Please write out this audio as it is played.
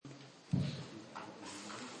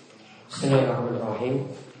Bismillahirrahmanirrahim.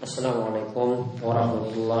 Assalamualaikum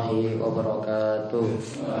warahmatullahi wabarakatuh.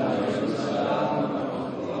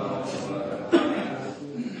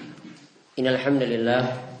 Innal hamdalillah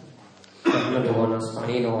nahmaduhu wa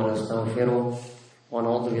nasta'inuhu wa nastaghfiruh wa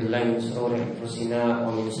na'udzu billahi min shururi anfusina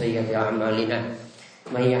wa min sayyiati a'malina.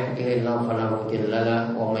 May yahdihillahu fala mudilla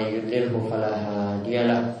lahu wa may yudlilhu fala hadiya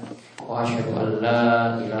lahu. Wa asyhadu an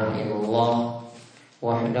la ilaha illallah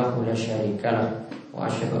wahdahu la syarika lahu wa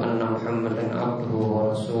asyhadu anna Muhammadan abduhu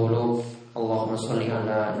wa rasuluh. Allahumma shalli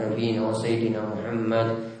ala nabiyyina wa sayyidina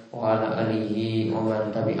Muhammad wa ala alihi wa man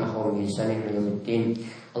tabi'ahum bi ihsanin ila yaumiddin.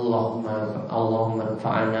 Allahumma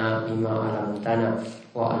anfa'na bima 'allamtana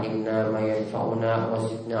wa 'allimna ma yanfa'una wa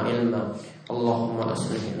zidna ilma. Allahumma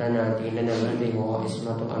aslih lana dinana alladhi huwa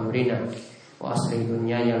ismatu amrina wa aslih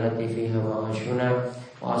dunyana allati fiha ma'ashuna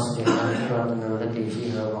wa aslih akhiratana allati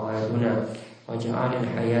fiha ma'aduna. Waj'al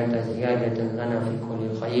al-hayata ziyadatan lana fi kulli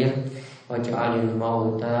khair waj'al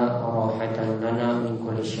al-mauta rahatan lana min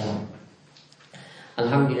kulli syarr.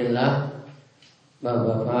 Alhamdulillah,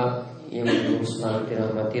 Bapak-bapak yang selalu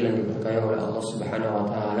dirahmati dan diberkahi oleh Allah Subhanahu wa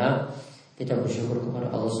taala, kita bersyukur kepada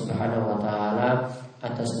Allah Subhanahu wa taala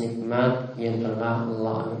atas nikmat yang telah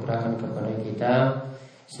Allah anugerahkan kepada kita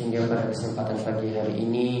sehingga pada kesempatan pagi hari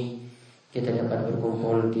ini kita dapat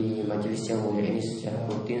berkumpul di majelis yang mulia ini secara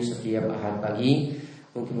rutin setiap Ahad pagi.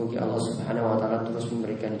 Mungkin Allah Subhanahu wa taala terus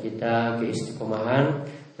memberikan kita keistiqomahan,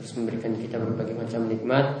 terus memberikan kita berbagai macam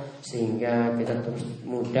nikmat sehingga kita terus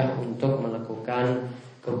mudah untuk melakukan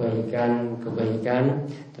kebaikan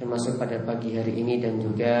termasuk pada pagi hari ini dan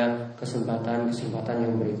juga kesempatan-kesempatan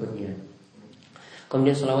yang berikutnya.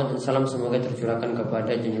 Kemudian salawat dan salam semoga tercurahkan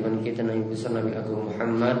kepada junjungan kita Nabi besar Nabi Agung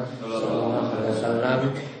Muhammad sallallahu alaihi wasallam.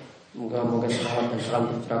 Moga-moga salawat dan salam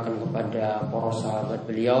tercurahkan kepada para sahabat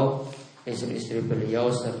beliau, istri-istri beliau,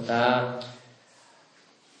 serta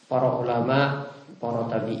para ulama, para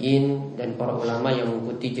tabi'in, dan para ulama yang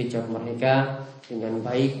mengikuti jejak mereka dengan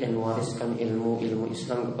baik dan mewariskan ilmu-ilmu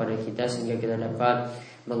Islam kepada kita sehingga kita dapat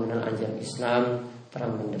mengenal ajaran Islam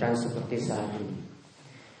terang benderang seperti saat ini.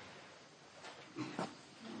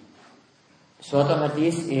 Suatu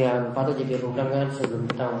hadis yang patut jadi rujukan sebelum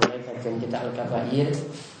kita mulai kajian kita Al-Kabair,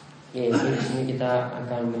 yaitu di sini kita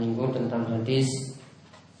akan menyinggung tentang hadis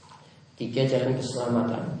 3 jalan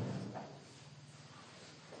keselamatan.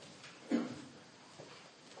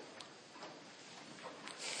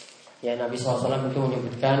 Ya, Nabi SAW itu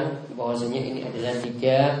menyebutkan bahwasanya ini adalah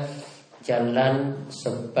 3 jalan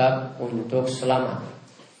sebab untuk selamat.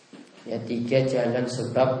 Ya, 3 jalan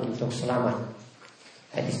sebab untuk selamat.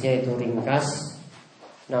 Hadisnya itu ringkas,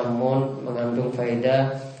 namun mengandung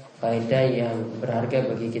faedah yang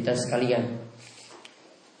berharga bagi kita sekalian.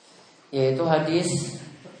 Yaitu hadis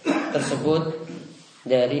tersebut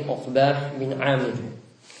dari Uqbah bin Amir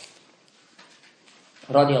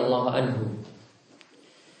radhiyallahu anhu.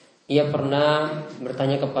 Ia pernah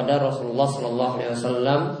bertanya kepada Rasulullah sallallahu alaihi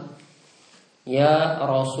wasallam, "Ya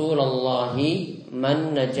Rasulullah,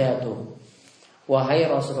 man najatu?" Wahai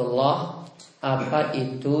Rasulullah, apa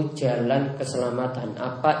itu jalan keselamatan?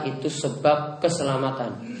 Apa itu sebab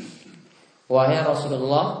keselamatan? Wahai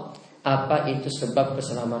Rasulullah, apa itu sebab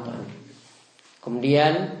keselamatan?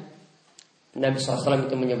 Kemudian Nabi SAW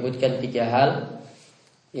itu menyebutkan 3 hal,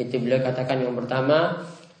 yaitu beliau katakan yang pertama,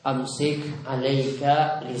 amsik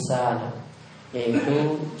alaika lisana,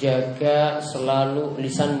 yaitu jaga selalu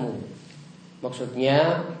lisanmu.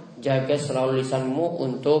 Maksudnya jaga selalu lisanmu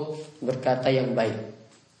untuk berkata yang baik.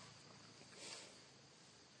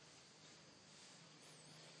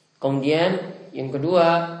 Kemudian yang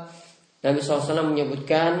kedua, Nabi SAW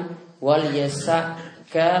menyebutkan wal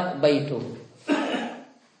yasaka baitu,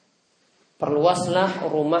 perluaslah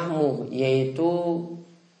rumahmu, yaitu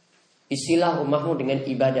isilah rumahmu dengan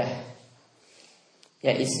ibadah.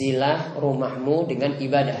 Ya, isilah rumahmu dengan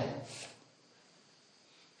ibadah.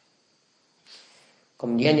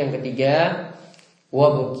 Kemudian yang ketiga,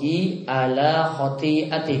 wabki ala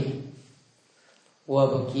khati'atik,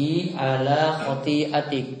 wabki ala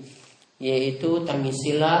khati'atik, yaitu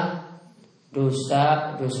tangisilah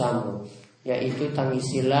dosa-dosamu, yaitu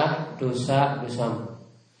tangisilah dosa-dosamu.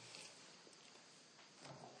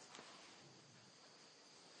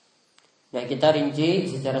 Nah, kita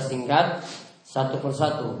rinci secara singkat satu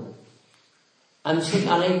persatu. Amsik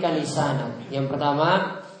alaika lisana. Yang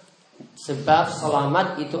pertama, sebab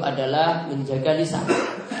selamat itu adalah menjaga lisan.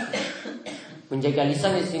 Menjaga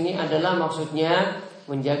lisan di sini adalah maksudnya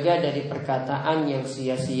menjaga dari perkataan yang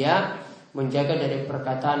sia-sia, menjaga dari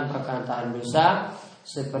perkataan-perkataan dosa,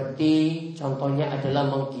 seperti contohnya adalah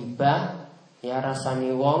menggibah, ya,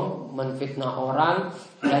 rasani wong, menfitnah orang,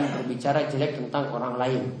 dan berbicara jelek tentang orang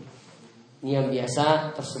lain. Ini yang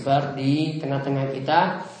biasa tersebar di tengah-tengah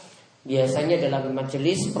kita. Biasanya dalam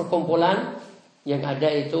majelis perkumpulan yang ada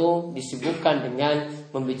itu disibukkan dengan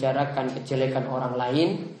membicarakan kejelekan orang lain.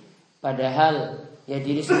 Padahal ya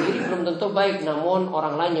diri sendiri belum tentu baik, namun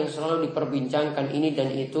orang lain yang selalu diperbincangkan ini dan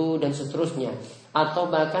itu dan seterusnya. Atau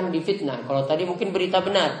bahkan difitnah. Kalau tadi mungkin berita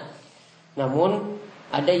benar, namun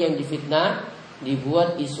ada yang difitnah,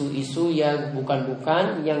 dibuat isu-isu yang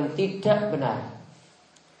bukan-bukan, yang tidak benar.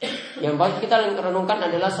 Yang baik kita renungkan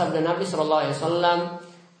adalah sabda Nabi SAW.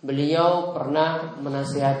 Beliau pernah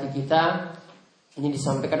menasihati kita. Ini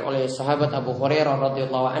disampaikan oleh sahabat Abu Hurairah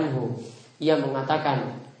radhiyallahu anhu. Ia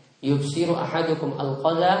mengatakan, yubsiru ahadukum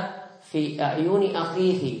al-qadha fi a'yuni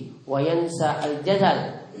akhihi wa yansa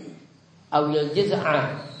al-jadal awil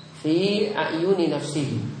jaz'a fi a'yuni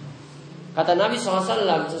nafsihi. Kata Nabi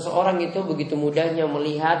SAW, seseorang itu begitu mudahnya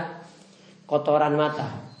melihat kotoran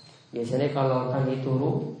mata. Biasanya kalau tadi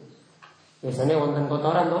turu, biasanya wonten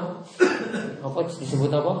kotoran toh. Apa disebut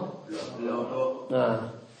apa? Nah,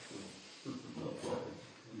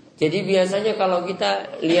 jadi biasanya kalau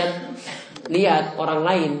kita lihat orang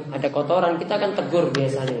lain ada kotoran, kita akan tegur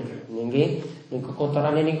biasanya. Ini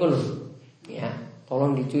kotoran ini loh. Ya,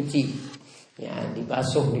 tolong dicuci. Ya,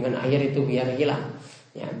 dibasuh dengan air itu biar hilang.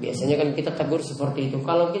 Ya, biasanya kan kita tegur seperti itu.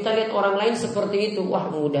 Kalau kita lihat orang lain seperti itu,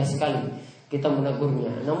 wah mudah sekali kita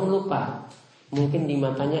menegurnya. Namun lupa, mungkin di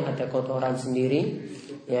matanya ada kotoran sendiri.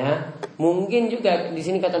 Ya, mungkin juga di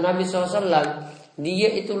sini kata Nabi SAW, dia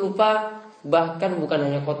itu lupa bahkan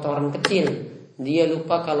bukan hanya kotoran kecil. Dia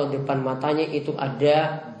lupa kalau depan matanya itu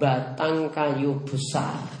ada batang kayu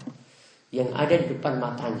besar yang ada di depan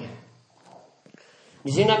matanya. Di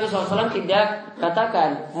sini Nabi SAW tidak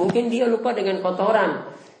katakan mungkin dia lupa dengan kotoran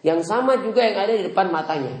yang sama juga yang ada di depan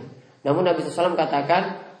matanya. Namun Nabi SAW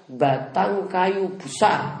katakan batang kayu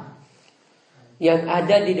besar yang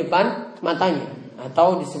ada di depan matanya,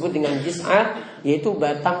 atau disebut dengan jis'ah, yaitu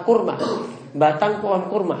batang kurma, batang pohon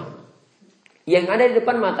kurma yang ada di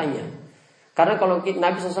depan matanya. Karena kalau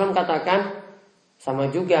Nabi SAW katakan sama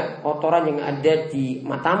juga kotoran yang ada di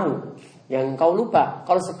matamu yang kau lupa.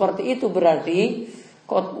 Kalau seperti itu berarti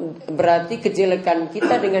kejelekan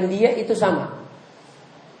kita dengan dia itu sama.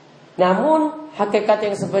 Namun hakikat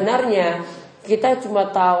yang sebenarnya kita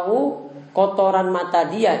cuma tahu kotoran mata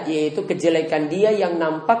dia, yaitu kejelekan dia yang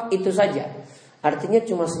nampak itu saja. Artinya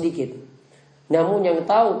cuma sedikit. Namun yang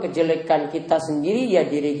tahu kejelekan kita sendiri ya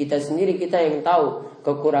diri kita sendiri, kita yang tahu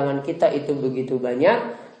kekurangan kita itu begitu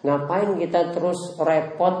banyak. Ngapain kita terus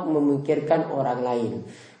repot memikirkan orang lain?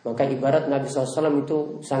 Maka ibarat Nabi SAW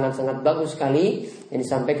itu sangat-sangat bagus sekali yang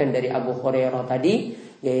disampaikan dari Abu Hurairah tadi,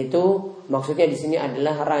 yaitu maksudnya di sini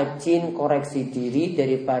adalah rajin koreksi diri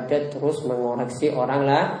daripada terus mengoreksi orang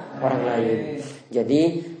lain. Jadi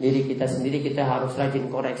diri kita sendiri kita harus rajin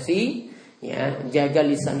koreksi, ya, jaga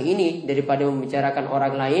lisan ini daripada membicarakan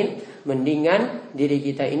orang lain. Mendingan diri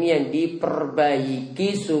kita ini yang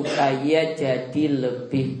diperbaiki supaya jadi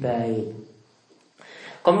lebih baik.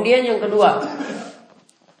 Kemudian yang kedua,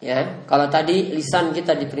 ya, kalau tadi lisan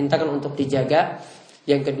kita diperintahkan untuk dijaga,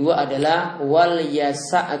 yang kedua adalah wal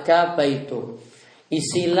yasa'ka baitu.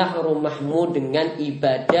 Isilah rumahmu dengan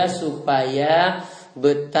ibadah supaya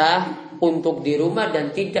betah untuk di rumah dan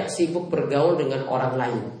tidak sibuk bergaul dengan orang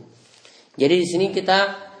lain. Jadi di sini kita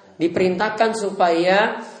diperintahkan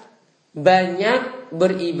supaya banyak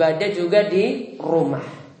beribadah juga di rumah.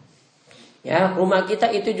 Ya, rumah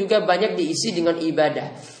kita itu juga banyak diisi dengan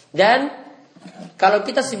ibadah. Dan kalau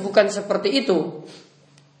kita sibukkan seperti itu,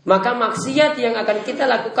 maka maksiat yang akan kita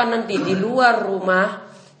lakukan nanti di luar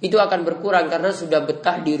rumah itu akan berkurang karena sudah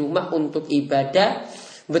betah di rumah untuk ibadah,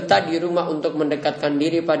 betah di rumah untuk mendekatkan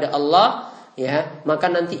diri pada Allah, ya,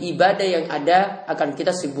 maka nanti ibadah yang ada akan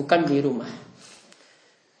kita sibukkan di rumah.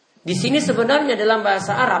 Di sini sebenarnya dalam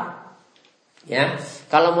bahasa Arab, ya,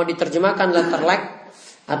 kalau mau diterjemahkan letterlek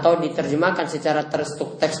atau diterjemahkan secara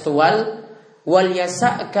tekstual, wal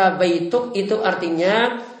yasa'ka baituk itu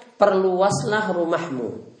artinya perluaslah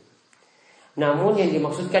rumahmu. Namun yang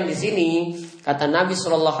dimaksudkan di sini kata Nabi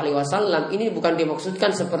SAW ini bukan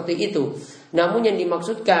dimaksudkan seperti itu. Namun yang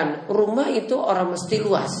dimaksudkan rumah itu orang mesti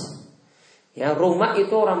luas. Ya, rumah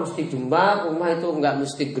itu orang mesti jembar, rumah itu enggak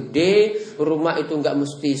mesti gede, rumah itu enggak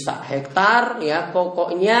mesti 1 hektar, ya,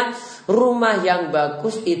 pokoknya rumah yang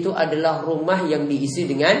bagus itu adalah rumah yang diisi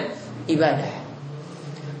dengan ibadah.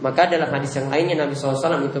 Maka dalam hadis yang lainnya Nabi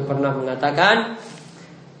SAW itu pernah mengatakan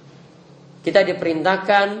kita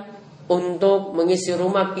diperintahkan untuk mengisi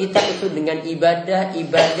rumah kita itu dengan ibadah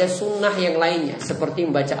sunnah yang lainnya seperti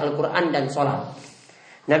membaca Al-Quran dan sholat.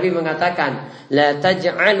 Nabi mengatakan, la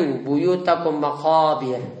taj'alu buyutakum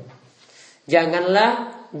maqabir.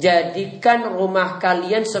 Janganlah jadikan rumah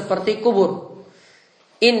kalian seperti kubur.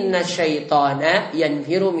 Inna syaitana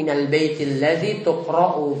yanfiru minal baitil ladzi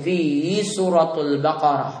tuqra'u fihi suratul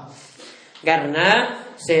Baqarah. Karena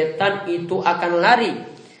setan itu akan lari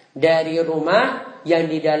dari rumah yang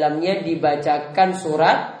di dalamnya dibacakan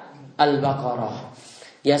surat Al-Baqarah.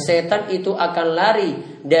 Ya, setan itu akan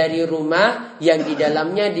lari dari rumah yang di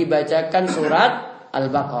dalamnya dibacakan surat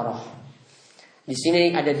Al-Baqarah. Di sini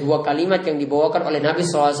ada dua kalimat yang dibawakan oleh Nabi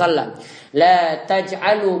SAW. La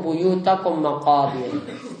taj'alu buyutakum maqabir.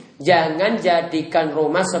 Jangan jadikan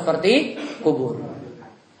rumah seperti kubur.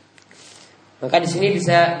 Maka di sini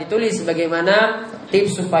bisa ditulis bagaimana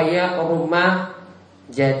tips supaya rumah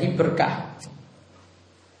jadi berkah.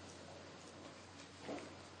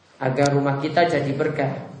 Agar rumah kita jadi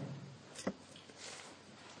berkah.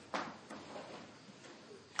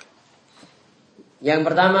 Yang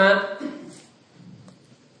pertama,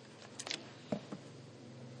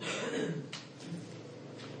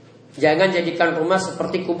 jangan jadikan rumah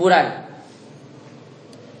seperti kuburan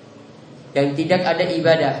yang tidak ada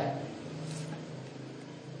ibadah.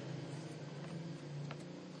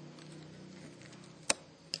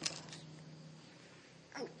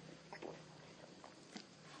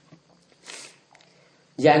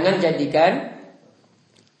 Jangan jadikan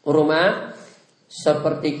rumah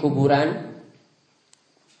seperti kuburan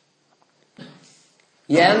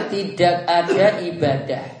yang tidak ada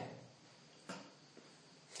ibadah.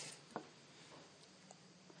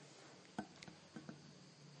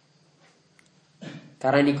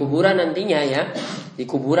 Karena di kuburan nantinya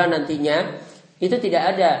itu tidak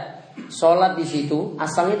ada sholat di situ.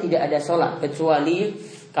 Asalnya tidak ada sholat, kecuali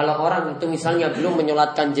kalau orang itu misalnya belum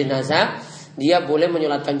menyolatkan jenazah, dia boleh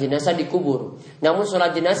menyolatkan jenazah di kubur. Namun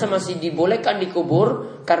sholat jenazah masih dibolehkan di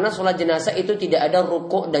kubur, karena sholat jenazah itu tidak ada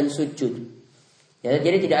rukuk dan sujud. Ya,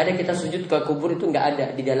 jadi tidak ada kita sujud ke kubur, itu nggak ada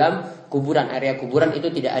di dalam kuburan, area kuburan itu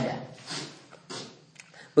tidak ada.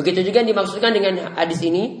 Begitu juga yang dimaksudkan dengan hadis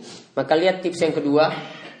ini. Maka lihat tips yang kedua,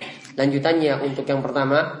 lanjutannya untuk yang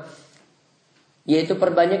pertama, yaitu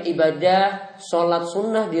perbanyak ibadah sholat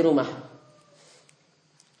sunnah di rumah.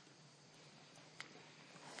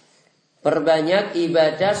 Perbanyak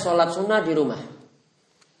ibadah sholat sunnah di rumah.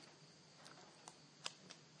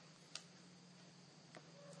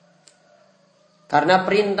 Karena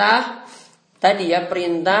perintah tadi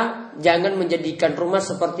perintah jangan menjadikan rumah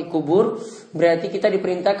seperti kubur. Berarti kita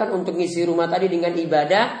diperintahkan untuk ngisi rumah tadi dengan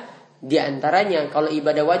ibadah. Di antaranya kalau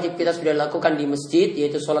ibadah wajib kita sudah lakukan di masjid,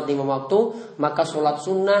 yaitu sholat 5 waktu, maka sholat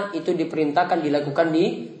sunnah itu diperintahkan dilakukan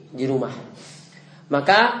di rumah.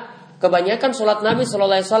 Maka kebanyakan sholat Nabi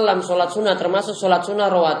SAW, sholat sunnah termasuk sholat sunnah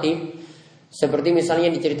rawatib, seperti misalnya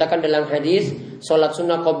diceritakan dalam hadis sholat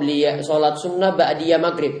sunnah qobliyah, sholat sunnah ba'diyah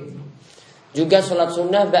maghrib, juga sholat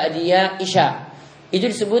sunnah ba'diyah isya. Itu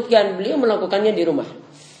disebutkan beliau melakukannya di rumah.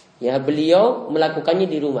 Ya, beliau melakukannya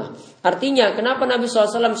di rumah. Artinya kenapa Nabi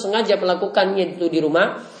SAW sengaja melakukannya itu di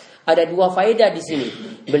rumah? Ada dua faedah di sini.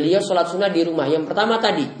 Beliau sholat sunnah di rumah. Yang pertama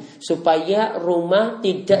tadi, supaya rumah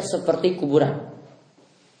tidak seperti kuburan.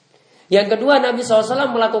 Yang kedua, Nabi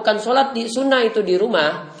SAW melakukan sholat di sunnah itu di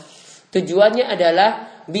rumah. Tujuannya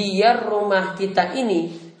adalah biar rumah kita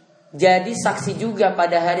ini jadi saksi juga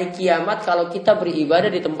pada hari kiamat kalau kita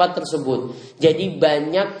beribadah di tempat tersebut. Jadi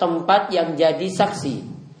banyak tempat yang jadi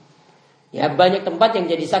saksi. Ya, banyak tempat yang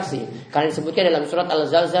jadi saksi. Karena disebutkan dalam surat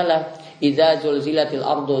Al-Zalzalah, idza zulzilatil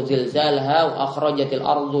ardu zilzalaha wa akhrajatil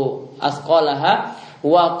ardu asqalaha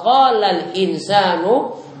wa qalal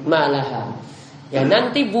insanu malaha. Ya,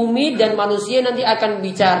 nanti bumi dan manusia nanti akan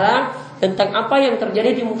bicara tentang apa yang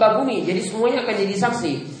terjadi di muka bumi. Jadi semuanya akan jadi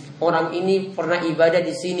saksi. Orang ini pernah ibadah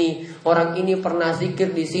di sini, orang ini pernah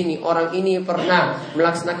zikir di sini, orang ini pernah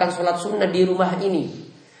melaksanakan sholat sunnah di rumah ini.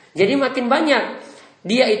 Jadi makin banyak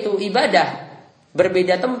dia itu ibadah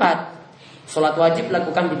berbeda tempat. Sholat wajib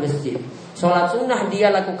lakukan di masjid, sholat sunnah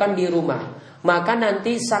dia lakukan di rumah. Maka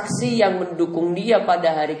nanti saksi yang mendukung dia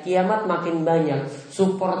pada hari kiamat makin banyak,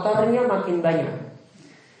 supporternya makin banyak.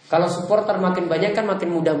 Kalau supporter makin banyak kan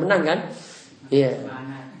makin mudah menang kan? Iya.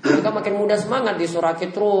 Mereka makin mudah semangat disoraki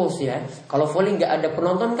terus ya. Kalau volley nggak ada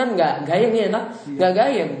penonton kan nggak gayeng ya tak? Nggak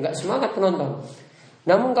gayeng, nggak semangat penonton.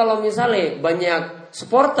 Namun kalau misalnya banyak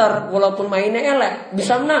supporter walaupun mainnya elek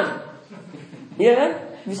bisa menang, ya kan?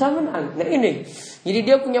 Bisa menang. Nah ini, jadi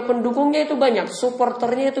dia punya pendukungnya itu banyak,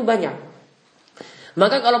 supporternya itu banyak.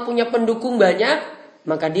 Maka kalau punya pendukung banyak,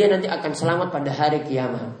 maka dia nanti akan selamat pada hari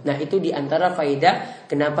kiamat. Nah itu diantara faedah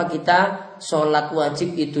kenapa kita sholat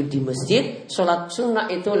wajib itu di masjid, sholat sunnah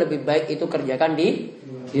itu lebih baik itu kerjakan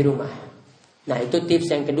di rumah. Nah itu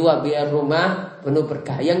tips yang kedua biar rumah penuh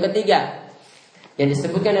berkah. Yang ketiga yang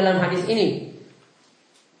disebutkan dalam hadis ini,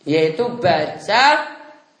 yaitu baca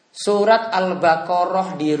surat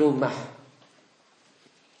Al-Baqarah di rumah.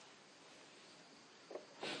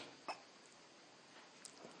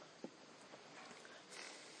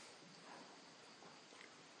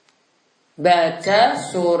 Baca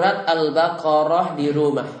surat Al-Baqarah di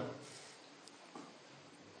rumah.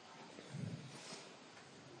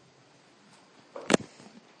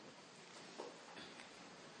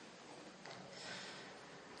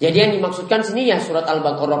 Jadi yang dimaksudkan sini ya surat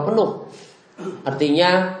Al-Baqarah penuh.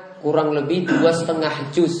 Artinya kurang lebih 2,5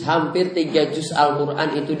 juz, hampir 3 juz Al-Quran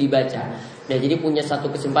itu dibaca. Nah, jadi punya satu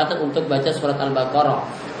kesempatan untuk baca surat Al-Baqarah.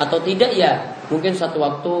 Atau tidak ya, mungkin satu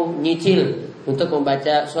waktu nyicil untuk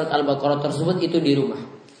membaca surat Al-Baqarah tersebut itu di rumah.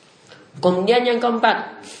 Kemudian yang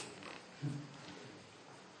keempat,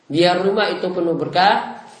 biar rumah itu penuh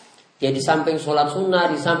berkah, ya di samping sholat sunnah,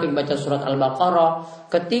 di samping baca surat Al-Baqarah,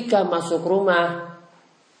 ketika masuk rumah,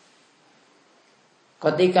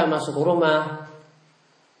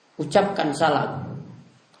 ucapkan salam.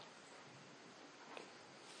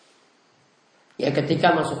 Ya,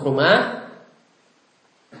 ketika masuk rumah,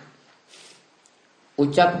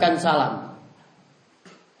 ucapkan salam.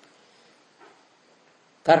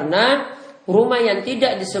 Karena rumah yang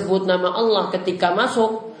tidak disebut nama Allah ketika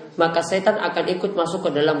masuk, maka setan akan ikut masuk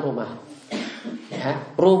ke dalam rumah. Ya,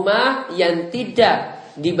 rumah yang tidak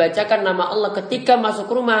dibacakan nama Allah ketika masuk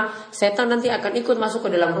rumah, setan nanti akan ikut masuk ke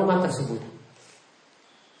dalam rumah tersebut.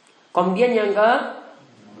 Kemudian yang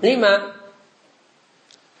ke-5,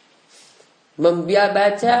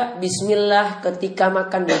 membaca bismillah ketika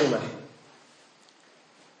makan di rumah.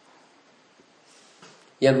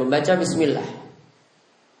 Yang membaca bismillah.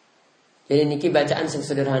 Jadi niki bacaan yang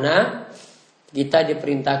sederhana. Kita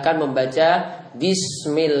diperintahkan membaca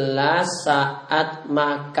bismillah saat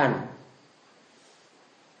makan.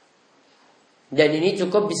 Dan ini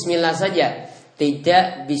cukup bismillah saja,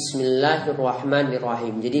 tidak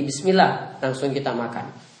bismillahirrahmanirrahim. Jadi bismillah langsung kita makan.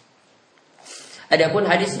 Adapun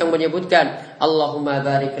hadis yang menyebutkan Allahumma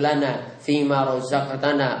barik lana fima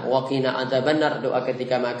razaqtana wa qina adzabannar, doa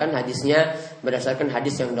ketika makan, hadisnya berdasarkan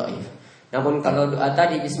hadis yang dhaif. Namun kalau doa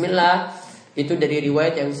tadi bismillah itu dari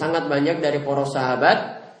riwayat yang sangat banyak dari para sahabat,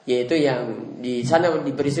 yaitu yang di sana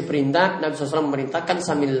diberisi perintah Nabi SAW memerintahkan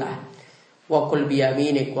samillah wa kul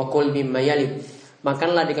biyaminik wa kul mimma yalik,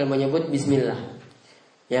 makanlah dengan menyebut bismillah.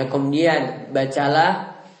 Ya, kemudian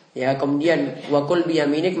bacalah, ya, kemudian wa kul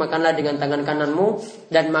biyaminik, makanlah dengan tangan kananmu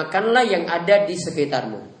dan makanlah yang ada di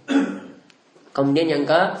sekitarmu. Kemudian yang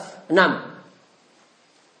ke-6,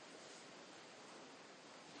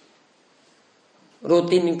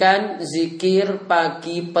 rutinkan zikir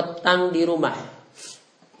pagi petang di rumah.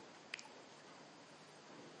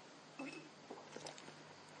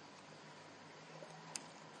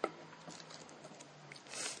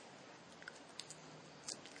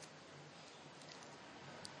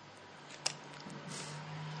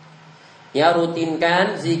 Ya,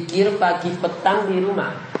 rutinkan zikir pagi petang di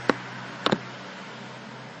rumah.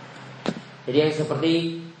 Jadi yang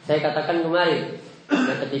seperti saya katakan kemarin,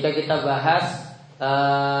 ketika kita bahas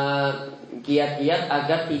kiat-kiat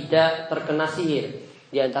agar tidak terkena sihir,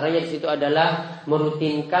 di antaranya di situ adalah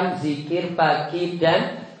merutinkan zikir pagi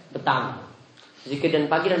dan petang. Zikir dan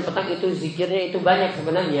pagi dan petang itu zikirnya itu banyak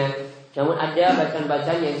sebenarnya, namun ada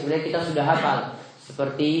bacaan-bacaan yang sebenarnya kita sudah hafal,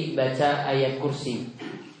 seperti baca ayat kursi,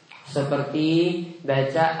 seperti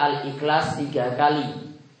baca Al-Ikhlas 3 kali,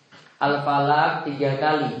 Al-Falaq 3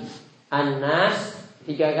 kali, An-Nas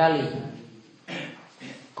 3 kali.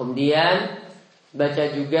 Kemudian baca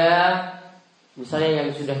juga misalnya yang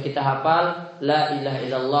sudah kita hafal, La ilaha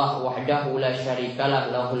illallah wahdahu la syarikalah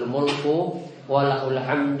lahul mulku wa lahul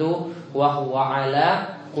hamdu wa huwa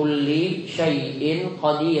ala kulli syai'in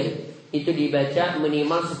qadir. Itu dibaca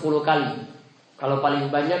minimal 10 kali. Kalau paling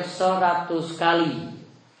banyak 100 kali.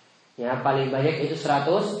 Ya, paling banyak itu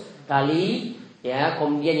 100 kali. Ya,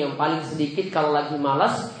 kemudian yang paling sedikit kalau lagi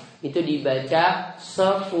malas itu dibaca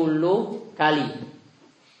 10 kali.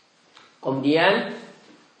 Kemudian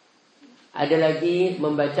ada lagi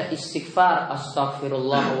membaca istighfar,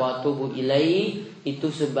 astaghfirullah wa atubu ilaihi, itu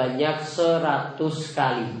sebanyak 100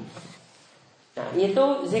 kali. Nah, itu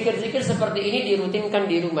zikir-zikir seperti ini dirutinkan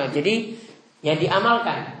di rumah. Jadi ya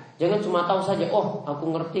diamalkan. Jangan cuma tahu saja, oh aku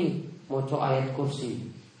ngerti maca ayat kursi.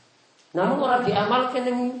 Namun orang diamalkan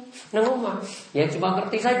nang rumah, ya cuma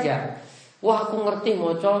ngerti saja. Wah, aku ngerti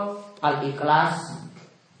maca Al-Ikhlas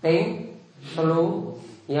ping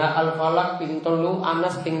 3, ya Al-Falaq ping 3,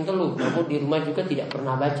 Anas ping 3. Namun di rumah juga tidak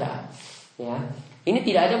pernah baca. Ya, ini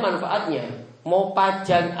tidak ada manfaatnya. Mau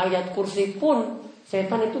pajang ayat kursi pun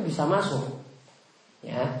setan itu bisa masuk.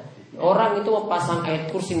 Ya, Orang itu pasang ayat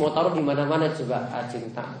kursi mau taruh di mana-mana coba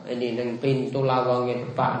cinta. Ini neng pintu lawangnya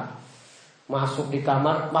depan. Masuk di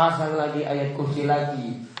kamar pasang lagi ayat kursi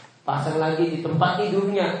lagi. Pasang lagi di tempat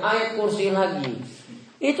tidurnya ayat kursi lagi.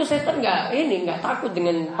 Itu setan nggak takut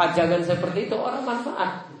dengan pajangan seperti itu, orang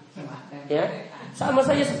manfaat. Ya, sama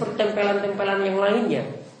saja seperti tempelan-tempelan yang lainnya.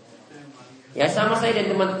 Ya, sama saja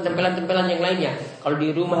dengan tempelan-tempelan yang lainnya. Kalau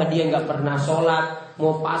di rumah dia nggak pernah sholat,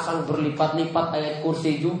 mau pasang berlipat-lipat ayat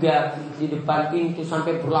kursi juga di depan pintu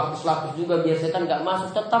sampai berlapis-lapis juga, biar setan nggak masuk,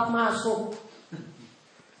 tetap masuk.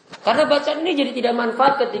 Karena bacaan ini jadi tidak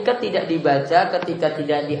manfaat ketika tidak dibaca, ketika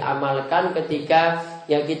tidak diamalkan, ketika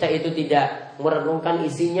yang kita itu tidak merenungkan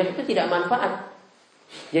isinya, itu tidak manfaat.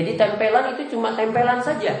 Jadi tempelan itu cuma tempelan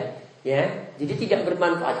saja, ya. Jadi tidak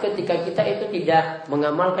bermanfaat ketika kita itu tidak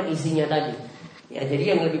mengamalkan isinya tadi. Ya,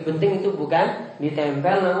 jadi yang lebih penting itu bukan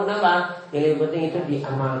ditempel, namun apa? Yang lebih penting itu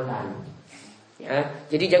diamalkan. Ya,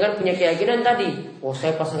 jadi jangan punya keyakinan tadi,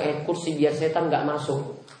 saya pasang ayat kursi biar setan nggak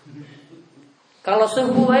masuk. Kalau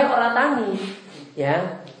subuh orang tani,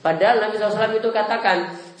 ya. Padahal Nabi SAW itu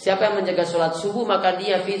katakan, siapa yang menjaga sholat subuh maka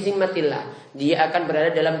dia fi zimmatillah, dia akan berada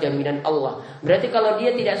dalam jaminan Allah. Berarti kalau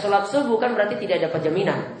dia tidak sholat subuh kan berarti tidak dapat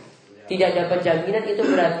jaminan. Tidak dapat jaminan itu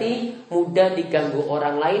berarti mudah diganggu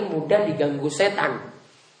orang lain, mudah diganggu setan.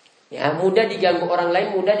 Ya, mudah diganggu orang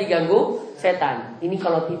lain, mudah diganggu setan. Ini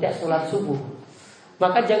kalau tidak sholat subuh.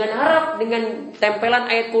 Maka jangan harap dengan tempelan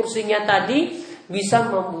ayat kursinya tadi bisa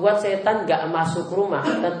membuat setan gak masuk rumah,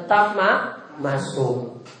 tetap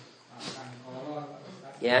masuk.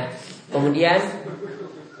 Ya, kemudian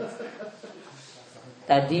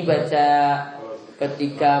tadi baca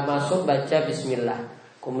ketika masuk baca Bismillah.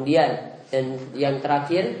 Kemudian dan yang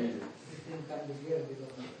terakhir,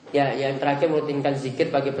 ya yang terakhir merutinkan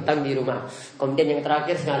zikir pagi petang di rumah. Kemudian yang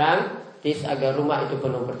terakhir sekarang, agar rumah itu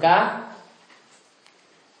penuh berkah.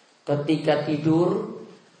 Ketika tidur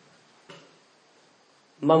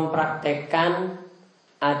mempraktekkan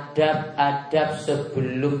adab-adab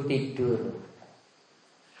sebelum tidur.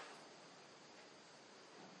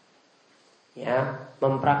 Ya,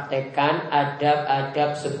 mempraktekkan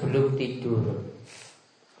adab-adab sebelum tidur.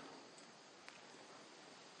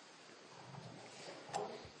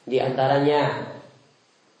 Di antaranya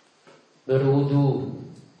berwudu.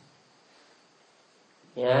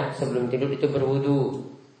 Ya, sebelum tidur itu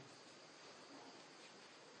berwudu.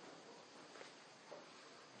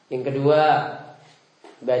 Yang kedua,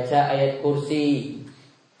 baca ayat kursi.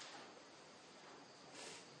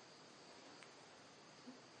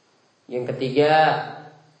 Yang ketiga,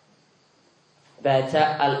 baca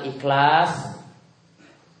Al-Ikhlas,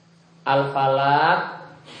 Al-Falaq,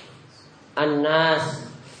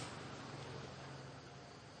 An-Nas.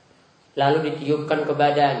 Lalu ditiupkan ke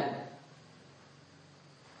badan.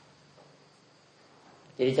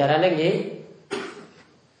 Jadi caranya gini,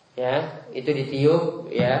 ya, itu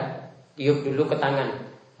ditiup, ya, tiup dulu ke tangan.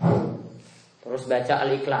 Terus baca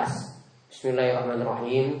Al-Ikhlas.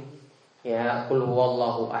 Bismillahirrahmanirrahim. Ya, qul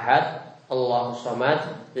huwallahu ahad, Allahus samad,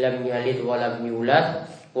 lam yalid wa lam yulad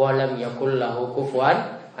wa lam yakul lahu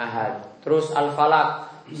kufuwan ahad. Terus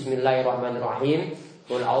Al-Falaq. Bismillahirrahmanirrahim.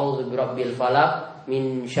 Qul a'udzu birabbil falaq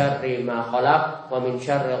min syarri ma khalaq wa min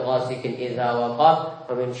syarri ghasikin idza waqab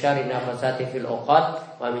wa min syarri nafasati fil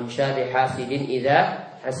 'uqad wa min syarri hasidin idza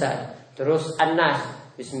hasad. Terus An-Nas.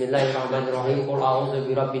 Bismillahirrahmanirrahim. Qul a'udzu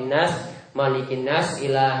birabbin nas, malikin nas,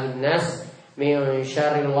 ilahin nas, min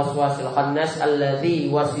syarril waswasil khannas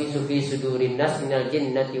alladzi yuwaswisu fi sudurin nas minal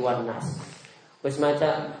jinnati wan nas. Wis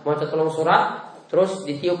maca tolong surat, terus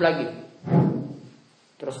ditiup lagi.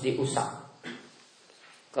 Terus diusap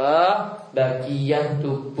ke bagian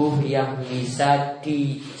tubuh yang bisa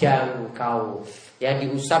dijangkau. Ya,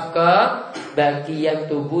 diusap ke bagian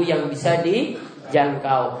tubuh yang bisa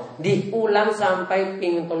dijangkau. Diulang sampai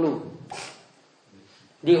ping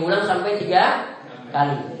 3. Diulang sampai 3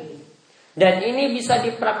 kali. Dan ini bisa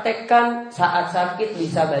dipraktekkan saat sakit,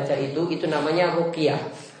 bisa baca itu namanya ruqyah.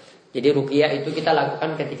 Jadi ruqyah itu kita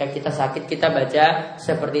lakukan ketika kita sakit, kita baca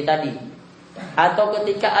seperti tadi. Atau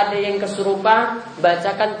ketika ada yang kesurupan,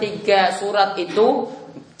 bacakan 3 surat itu.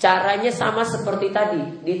 Caranya sama seperti tadi,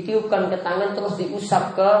 ditiupkan ke tangan terus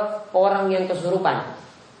diusap ke orang yang kesurupan.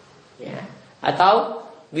 Ya. Atau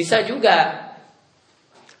bisa juga,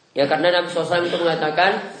 ya, karena Nabi SAW itu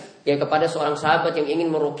mengatakan, ya, kepada seorang sahabat yang ingin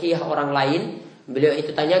meruqyah orang lain, beliau itu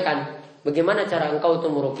tanyakan, bagaimana cara engkau itu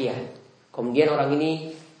meruqyah? Kemudian orang ini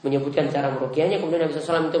menyebutkan cara meruqyahnya. Kemudian Nabi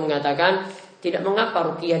SAW itu mengatakan, tidak mengapa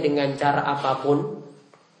ruqyah dengan cara apapun,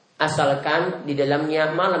 asalkan di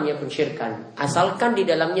dalamnya malamnya pensyirikan, asalkan di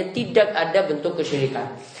dalamnya tidak ada bentuk kesyirikan.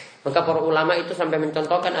 Maka para ulama itu sampai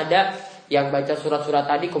mencontohkan ada yang baca surat-surat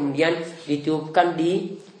tadi kemudian ditiupkan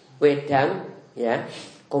di wedang, ya,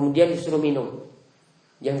 kemudian disuruh minum.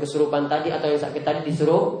 Yang kesurupan tadi atau yang sakit tadi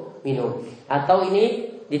disuruh minum. Atau ini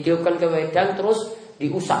ditiupkan ke wedang terus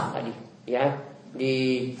diusap tadi, ya,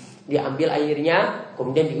 diambil airnya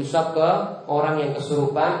kemudian diusap ke orang yang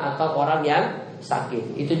kesurupan atau orang yang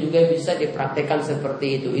sakit. Itu juga bisa dipraktekkan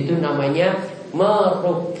seperti itu. Itu namanya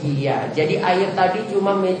meruqyah. Jadi air tadi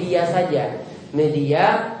cuma media saja,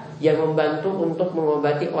 media yang membantu untuk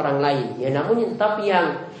mengobati orang lain. Ya, namun tapi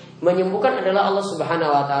yang menyembuhkan adalah Allah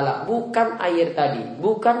Subhanahu wa taala, bukan air tadi,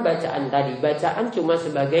 bukan bacaan tadi. Bacaan cuma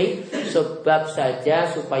sebagai sebab saja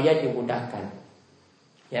supaya dimudahkan.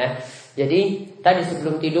 Ya. Jadi tadi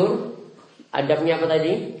sebelum tidur adabnya apa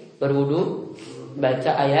tadi? Berwudu,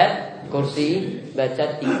 baca ayat kursi,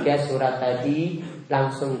 baca 3 surat tadi,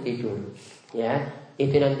 langsung tidur. Ya,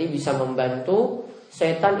 itu nanti bisa membantu.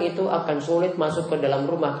 Setan itu akan sulit masuk ke dalam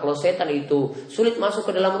rumah. Kalau setan itu sulit masuk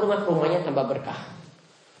ke dalam rumah, rumahnya tambah berkah.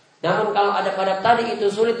 Namun kalau adab-adab tadi itu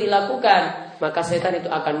sulit dilakukan, maka setan itu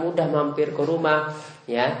akan mudah mampir ke rumah,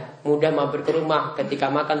 ya, mudah mampir ke rumah. Ketika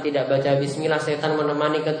makan tidak baca bismillah, setan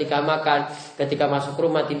menemani ketika makan. Ketika masuk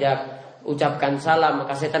rumah tidak ucapkan salam,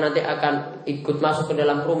 maka setan nanti akan ikut masuk ke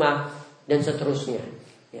dalam rumah dan seterusnya.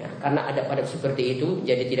 Ya, karena adab-adab seperti itu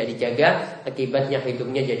jadi tidak dijaga, akibatnya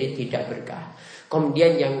hidupnya jadi tidak berkah.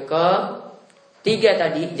 Kemudian yang ketiga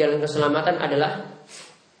tadi, jalan keselamatan adalah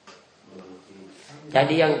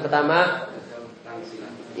tadi yang pertama,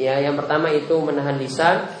 ya, yang pertama itu menahan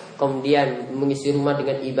lisan, kemudian mengisi rumah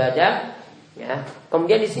dengan ibadah, ya.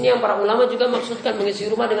 Kemudian di sini yang para ulama juga maksudkan mengisi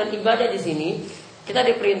rumah dengan ibadah di sini, kita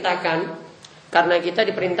diperintahkan karena kita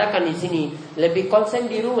diperintahkan di sini lebih konsen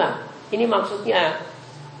di rumah. Ini maksudnya,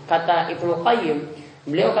 kata Ibnu Qayyim,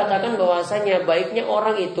 beliau katakan bahwasanya baiknya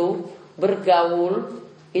orang itu bergaul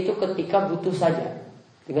itu ketika butuh saja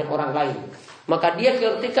dengan orang lain. Maka dia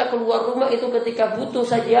ketika keluar rumah itu ketika butuh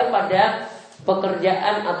saja pada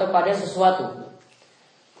pekerjaan atau pada sesuatu.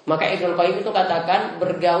 Maka Ibnu Qayyim itu katakan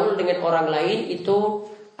bergaul dengan orang lain itu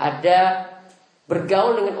ada 4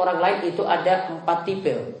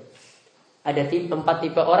 tipe. Ada 4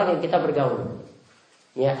 tipe orang yang kita bergaul.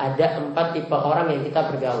 Ya, ada 4 tipe orang yang kita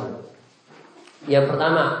bergaul. Yang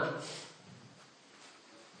pertama,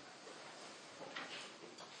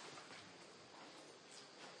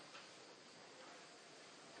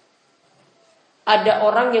 ada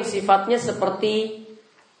orang yang sifatnya seperti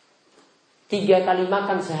 3 kali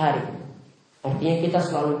makan sehari. Artinya kita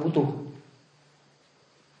selalu butuh.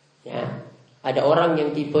 Ya, ada orang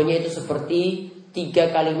yang tipenya itu seperti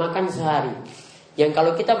 3 kali makan sehari. Yang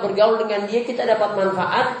kalau kita bergaul dengan dia kita dapat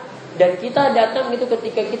manfaat dan kita datang itu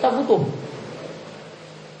ketika kita butuh.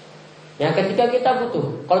 Ya, ketika kita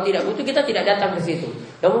butuh. Kalau tidak butuh kita tidak datang ke situ.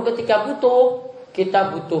 Namun ketika butuh,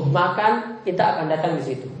 kita butuh makan, kita akan datang di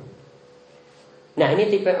situ. Nah,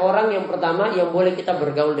 ini tipe orang yang pertama yang boleh kita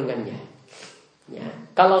bergaul dengannya. Ya,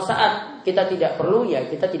 kalau saat kita tidak perlu ya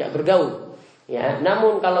kita tidak bergaul. Ya,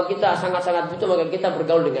 namun kalau kita sangat-sangat butuh maka kita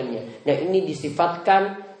bergaul dengannya. Nah, ini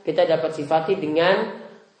disifatkan, kita dapat sifati dengan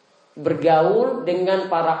bergaul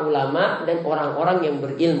dengan para ulama dan orang-orang yang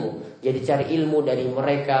berilmu. Jadi cari ilmu dari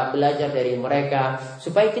mereka, belajar dari mereka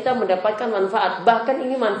supaya kita mendapatkan manfaat. Bahkan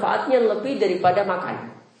ini manfaatnya lebih daripada makan.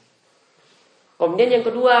 Kemudian yang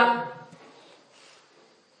kedua,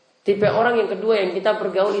 tipe orang yang kedua yang kita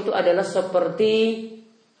bergaul itu adalah seperti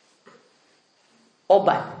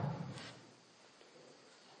obat.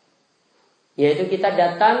 Yaitu kita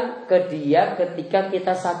datang ke dia ketika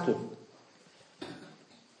kita sakit.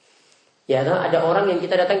 Ya, ada orang yang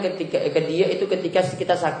kita datang ke dia itu ketika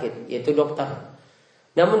kita sakit, yaitu dokter.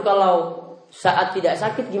 Namun kalau saat tidak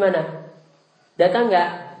sakit gimana? Datang nggak?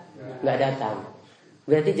 Nggak datang.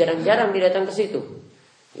 Berarti jarang-jarang dia datang ke situ.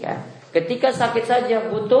 Ya, ketika sakit saja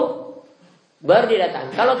butuh, baru dia datang.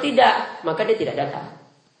 Kalau tidak, maka dia tidak datang.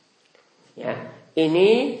 Ya,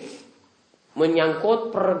 ini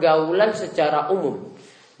menyangkut pergaulan secara umum.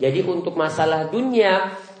 Jadi untuk masalah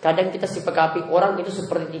dunia, kadang kita sikapi orang itu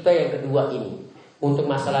seperti tipe yang kedua ini. Untuk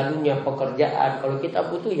masalah dunia, pekerjaan, kalau kita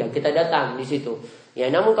butuh ya kita datang di situ. Ya,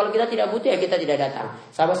 namun kalau kita tidak butuh ya kita tidak datang.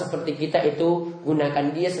 Sama seperti kita itu gunakan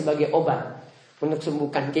dia sebagai obat untuk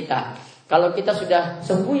sembuhkan kita. Kalau kita sudah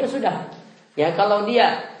sembuh ya sudah. Ya, kalau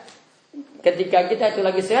dia ketika kita itu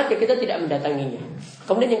lagi sehat ya kita tidak mendatanginya.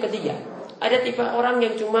 Kemudian yang ketiga, ada tipe orang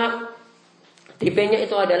yang cuma tipenya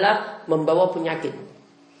itu adalah membawa penyakit.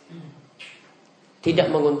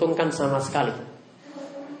 Tidak menguntungkan sama sekali.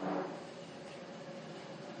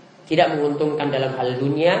 Tidak menguntungkan dalam hal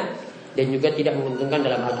dunia dan juga tidak menguntungkan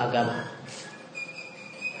dalam hal agama.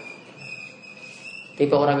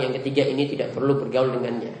 Tipe orang yang ketiga ini tidak perlu bergaul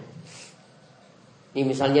dengannya. Ini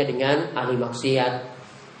misalnya dengan ahli maksiat,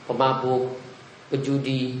 pemabuk,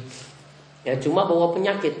 pejudi, ya cuma bawa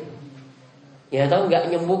penyakit. Ya tahu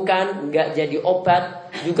nggak nyembuhkan, nggak jadi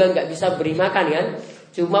obat, juga nggak bisa beri makan kan?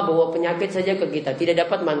 Cuma bawa penyakit saja ke kita, tidak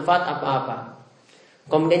dapat manfaat apa-apa.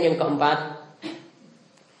 Kemudian yang keempat,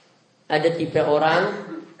 ada tipe orang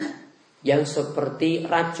yang seperti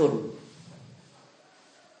racun.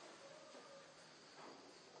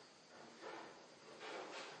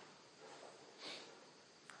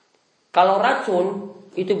 Kalau racun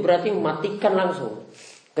itu berarti mematikan langsung.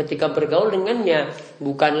 Ketika bergaul dengannya,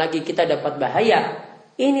 bukan lagi kita dapat bahaya,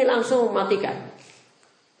 ini langsung mematikan.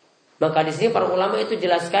 Maka di sini para ulama itu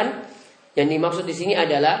jelaskan, yang dimaksud di sini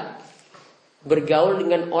adalah bergaul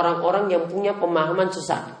dengan orang-orang yang punya pemahaman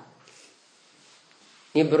sesat.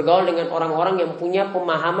 Ini bergaul dengan orang-orang yang punya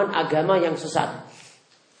pemahaman agama yang sesat.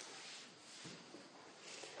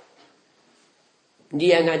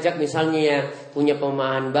 Dia ngajak misalnya punya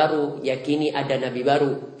pemahaman baru, yakini ada nabi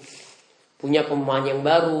baru. Punya pemahaman yang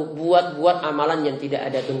baru, buat amalan yang tidak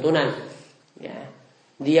ada tuntunan. Ya.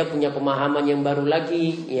 Dia punya pemahaman yang baru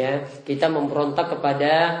lagi, ya. Kita memberontak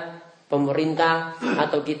kepada pemerintah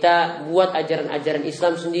atau kita buat ajaran-ajaran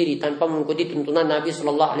Islam sendiri tanpa mengikuti tuntunan Nabi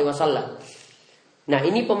Shallallahu Alaihi Wasallam. Nah,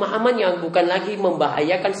 ini pemahaman yang bukan lagi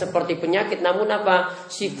membahayakan seperti penyakit, namun apa?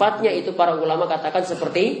 Sifatnya itu para ulama katakan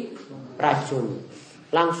seperti racun,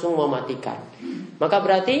 langsung mematikan. Maka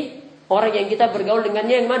berarti orang yang kita bergaul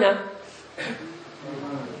dengannya yang mana?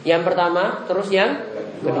 Yang pertama, terus yang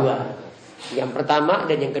kedua. Yang pertama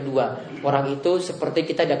dan yang kedua. Orang itu seperti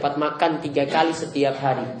kita dapat makan 3 kali setiap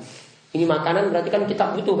hari. Ini makanan berarti kan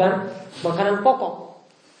kita butuh kan? Makanan pokok.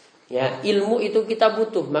 Ya, ilmu itu kita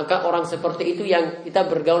butuh. Maka orang seperti itu yang kita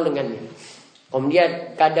bergaul dengannya.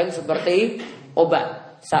 Kemudian kadang seperti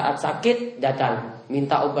obat. Saat sakit datang,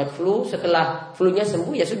 minta obat flu, setelah flunya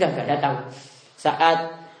sembuh ya sudah gak datang. Saat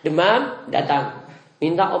demam datang,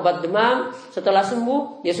 minta obat demam, setelah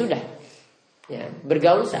sembuh ya sudah. Ya,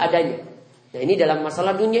 bergaul seadanya. Nah, ini dalam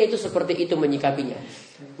masalah dunia itu seperti itu menyikapinya.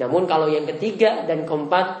 Namun kalau yang ketiga dan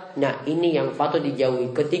keempat, nah ini yang patut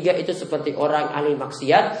dijauhi. Ketiga itu seperti orang ahli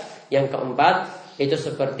maksiat, yang keempat itu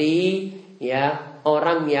seperti ya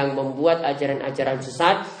orang yang membuat ajaran-ajaran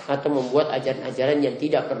sesat atau membuat ajaran-ajaran yang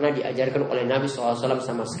tidak pernah diajarkan oleh Nabi SAW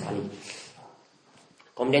sama sekali.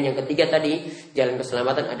 Kemudian yang ketiga tadi, jalan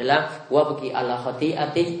keselamatan adalah wabki ala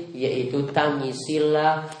khati'ati, yaitu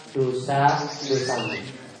tangisilah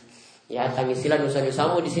dosa-dosamu. Ya, tangisilah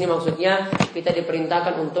dosa-dosamu. Di sini maksudnya kita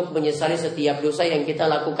diperintahkan untuk menyesali setiap dosa yang kita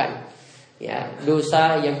lakukan. Ya,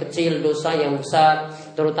 dosa yang kecil, dosa yang besar,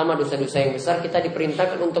 terutama dosa-dosa yang besar kita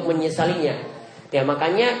diperintahkan untuk menyesalinya. Ya,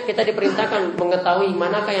 makanya kita diperintahkan mengetahui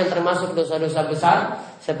manakah yang termasuk dosa-dosa besar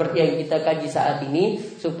seperti yang kita kaji saat ini,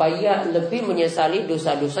 supaya lebih menyesali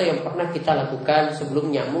dosa-dosa yang pernah kita lakukan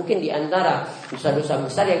sebelumnya. Mungkin di antara dosa-dosa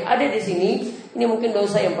besar yang ada di sini, ini mungkin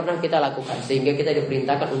dosa yang pernah kita lakukan, sehingga kita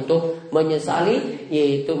diperintahkan untuk menyesali,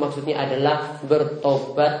 yaitu maksudnya adalah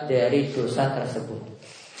bertobat dari dosa tersebut.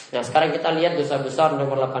 Nah, sekarang kita lihat dosa besar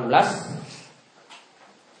nomor 18,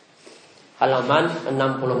 halaman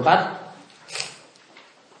 64.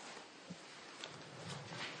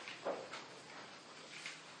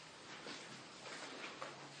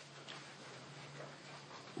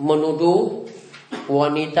 Menuduh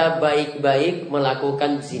wanita baik-baik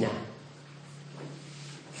melakukan zina.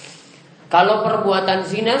 Kalau perbuatan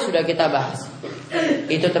zina sudah kita bahas,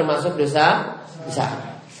 itu termasuk dosa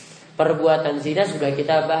besar. Perbuatan zina sudah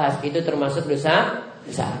kita bahas, itu termasuk dosa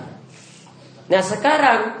besar. Nah,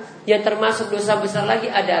 sekarang yang termasuk dosa besar lagi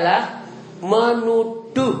adalah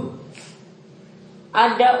menuduh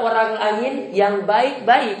ada orang lain yang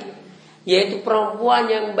baik-baik, yaitu perempuan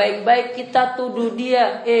yang baik-baik, kita tuduh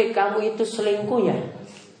dia, kamu itu selingkuh ya.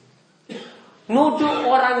 Nuduh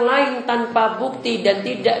orang lain tanpa bukti dan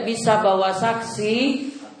tidak bisa bawa saksi,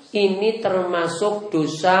 ini termasuk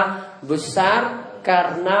dosa besar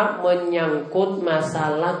karena menyangkut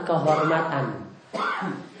masalah kehormatan.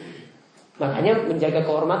 Makanya menjaga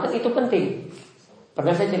kehormatan itu penting.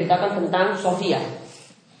 Pernah saya ceritakan tentang Sofia.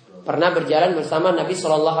 Pernah berjalan bersama Nabi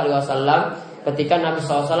SAW ketika Nabi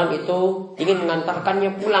SAW itu ingin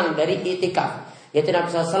mengantarkannya pulang dari itikaf. Yaitu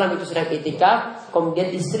Nabi SAW itu sedang itikaf,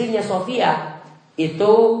 kemudian istrinya Sofia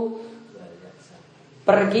itu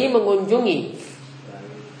pergi mengunjungi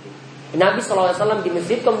Nabi SAW di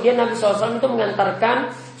masjid. Kemudian Nabi SAW itu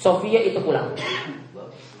mengantarkan Sofia itu pulang.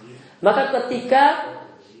 Maka ketika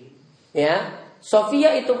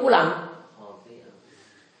Sofia itu pulang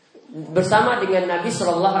bersama dengan Nabi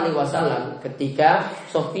Shallallahu Alaihi Wasallam, ketika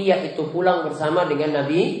Sofia itu pulang bersama dengan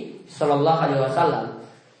Nabi Shallallahu Alaihi Wasallam,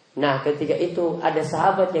 Nah ketika itu ada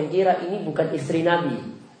sahabat yang kira ini bukan istri Nabi,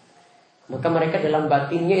 maka mereka dalam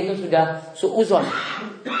batinnya itu sudah suuzon.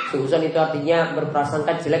 Suuzon itu artinya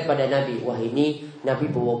berprasangka jelek pada Nabi. Wah ini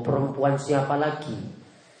Nabi bawa perempuan siapa lagi?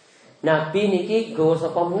 Nabi niki gawa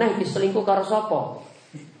sapa meneh diselingkuh karo sapa?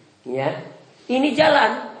 Ya. Ini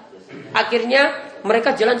jalan. Akhirnya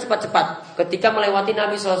mereka jalan cepat-cepat. Ketika melewati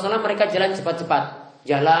Nabi SAW mereka jalan cepat-cepat.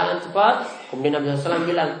 Jalan cepat. Kemudian Nabi SAW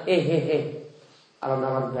bilang,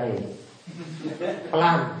 alon-alon baik,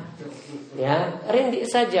 pelan, ya, rindik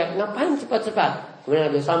saja. Ngapain cepat-cepat? Kemudian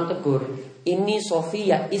Nabi SAW tegur, ini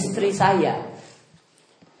Sofia istri saya.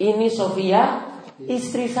 Ini Sofia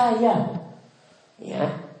istri saya. Ya.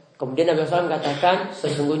 Kemudian Nabi SAW katakan,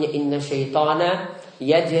 sesungguhnya inna syaitana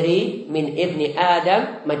yajri min ibni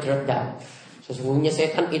Adam majrad dam. Sesungguhnya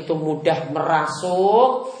setan itu mudah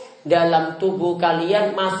merasuk dalam tubuh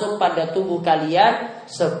kalian, masuk pada tubuh kalian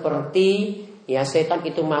seperti ya setan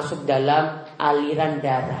itu masuk dalam aliran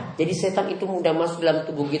darah. Jadi setan itu mudah masuk dalam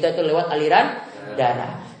tubuh kita itu lewat aliran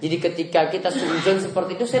darah. Jadi ketika kita suuzon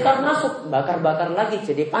seperti itu, setan masuk, bakar-bakar lagi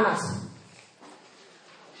jadi panas.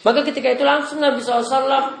 Maka ketika itu langsung Nabi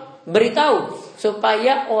SAW beritahu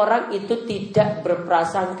supaya orang itu tidak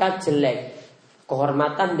berprasangka jelek.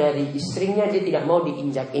 Kehormatan dari istrinya dia tidak mau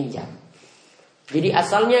diinjak-injak. Jadi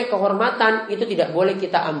asalnya kehormatan itu tidak boleh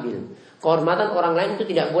kita ambil. Kehormatan orang lain itu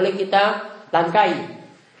tidak boleh kita langkai.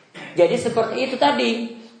 Jadi seperti itu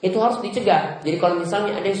tadi, itu harus dicegah. Jadi kalau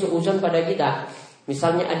misalnya ada yang suuzon pada kita,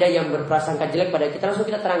 misalnya ada yang berprasangka jelek pada kita, langsung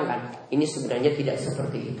kita terangkan. Ini sebenarnya tidak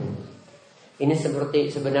seperti itu. Ini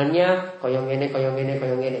seperti sebenarnya koyong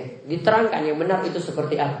ngene. Diterangkan yang benar itu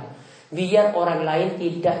seperti apa. Biar orang lain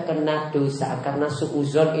tidak kena dosa. Karena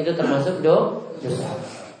suuzon itu termasuk dosa.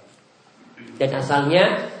 Dan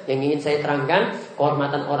asalnya yang ingin saya terangkan,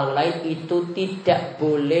 kehormatan orang lain itu tidak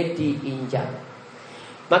boleh diinjak.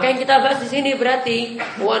 Maka yang kita bahas di sini berarti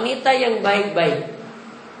wanita yang baik-baik.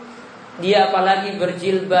 Dia apalagi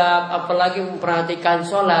berjilbab, apalagi memperhatikan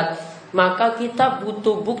sholat, maka kita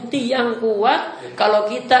butuh bukti yang kuat kalau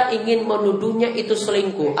kita ingin menuduhnya itu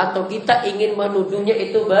selingkuh atau kita ingin menuduhnya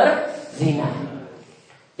itu berzina.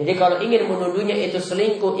 Jadi kalau ingin menuduhnya itu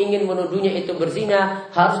selingkuh, ingin menuduhnya itu berzina,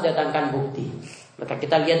 harus datangkan bukti. Maka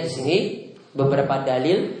kita lihat di sini beberapa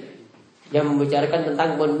dalil yang membicarakan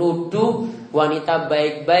tentang menuduh wanita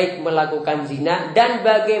baik-baik melakukan zina dan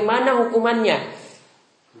bagaimana hukumannya.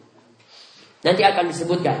 Nanti akan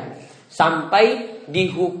disebutkan sampai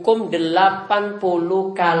dihukum 80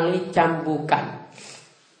 kali cambukan.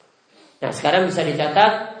 Nah sekarang bisa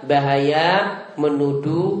dicatat bahaya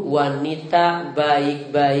menuduh wanita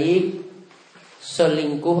baik-baik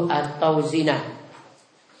selingkuh atau zina.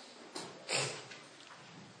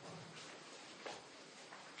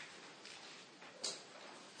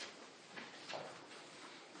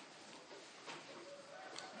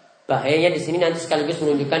 Bahayanya di sini nanti sekaligus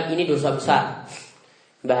menunjukkan ini dosa besar.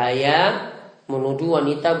 Bahaya menuduh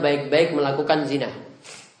wanita baik-baik melakukan zina.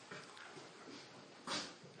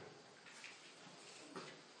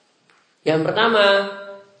 Yang pertama,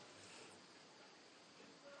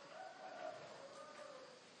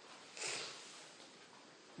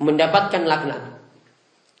 mendapatkan laknat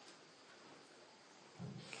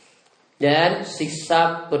dan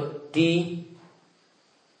siksa pedih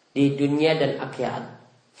di dunia dan akhirat.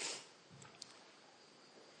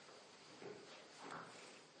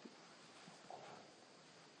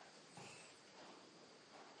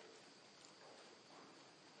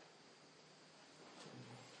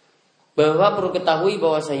 Bahwa perlu ketahui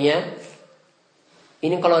bahwasanya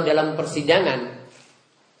ini kalau dalam persidangan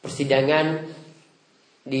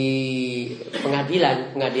di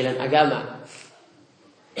pengadilan agama,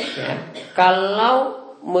 ya,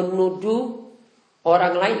 kalau menuduh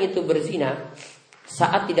orang lain itu berzina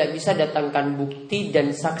saat tidak bisa datangkan bukti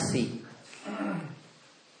dan saksi,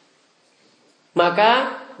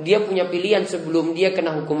 maka dia punya pilihan sebelum dia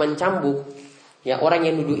kena hukuman cambuk. Ya, orang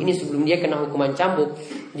yang nuduh ini sebelum dia kena hukuman cambuk,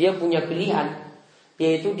 dia punya pilihan,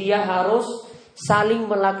 yaitu dia harus saling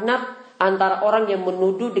melaknat antara orang yang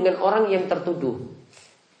menuduh dengan orang yang tertuduh.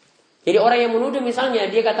 Jadi orang yang menuduh misalnya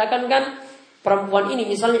dia katakan kan perempuan ini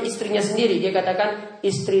misalnya istrinya sendiri, dia katakan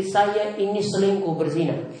istri saya ini selingkuh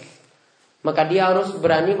berzina. Maka dia harus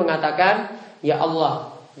berani mengatakan, ya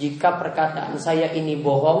Allah, jika perkataan saya ini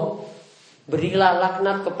bohong, berilah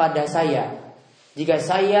laknat kepada saya. Jika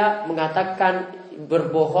saya mengatakan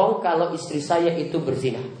berbohong kalau istri saya itu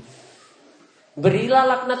berzina, berilah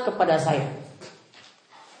laknat kepada saya.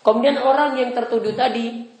 Kemudian orang yang tertuduh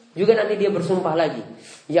tadi juga nanti dia bersumpah lagi,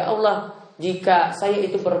 ya Allah, jika saya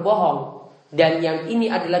itu berbohong dan yang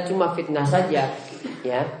ini adalah cuma fitnah saja,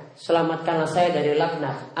 ya, selamatkanlah saya dari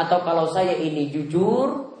laknat. Atau kalau saya ini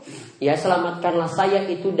jujur, ya, selamatkanlah saya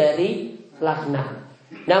itu dari laknat.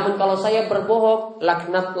 Namun kalau saya berbohong,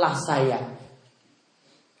 laknatlah saya.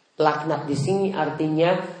 Laknat di sini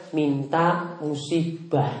artinya minta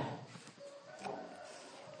musibah.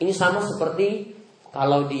 Ini sama seperti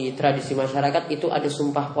kalau di tradisi masyarakat itu ada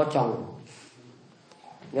sumpah pocong.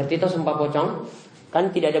 Ngerti itu sumpah pocong?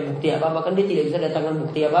 Kan tidak ada bukti apa-apa, kan dia tidak bisa datangkan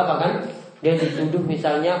bukti apa-apa kan? Dia dituduh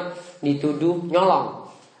misalnya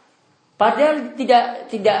nyolong. Padahal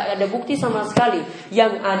tidak ada bukti sama sekali.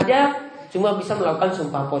 Yang ada cuma bisa melakukan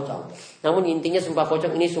sumpah pocong. Namun intinya sumpah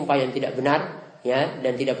pocong ini sumpah yang tidak benar, ya,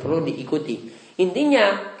 dan tidak perlu diikuti.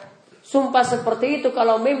 Intinya sumpah seperti itu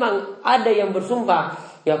kalau memang ada yang bersumpah,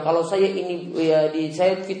 ya kalau saya ini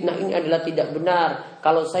saya fitnah ini adalah tidak benar,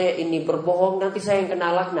 kalau saya ini berbohong nanti saya yang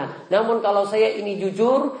kena laknat. Namun kalau saya ini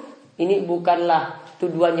jujur, ini bukanlah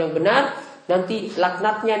tuduhan yang benar, nanti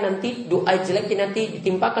laknatnya, nanti doa jeleknya nanti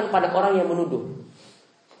ditimpakan pada orang yang menuduh.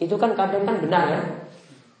 Itu kan kadang kan benar ya.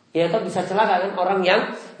 Ya, atau bisa celaka kan orang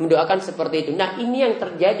yang mendoakan seperti itu. Nah, ini yang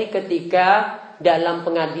terjadi ketika dalam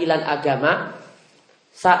pengadilan agama,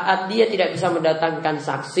 saat dia tidak bisa mendatangkan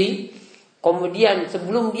saksi, kemudian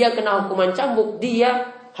sebelum dia kena hukuman cambuk,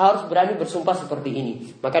 dia harus berani bersumpah seperti ini.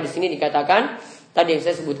 Maka di sini dikatakan tadi yang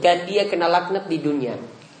saya sebutkan, dia kena laknat di dunia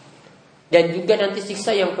dan juga nanti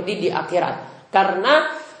siksa yang pedih di akhirat.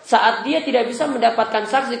 Karena saat dia tidak bisa mendapatkan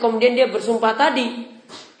saksi, kemudian dia bersumpah tadi,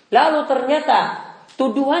 lalu ternyata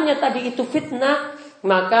tuduhannya tadi itu fitnah,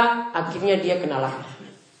 maka akhirnya dia kena laknat.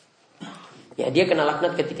 Ya, dia kena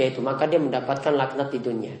laknat ketika itu, maka dia mendapatkan laknat di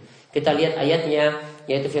dunia. Kita lihat ayatnya,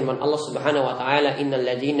 yaitu firman Allah Subhanahu wa taala, innal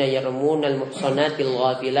ladzina yarmunal muhsanatil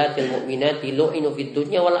ghafilatil mu'minati lu'inu fid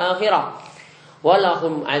dunya wal akhirah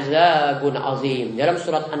walahum azabun azim. Dalam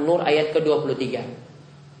surat An-Nur ayat ke-23.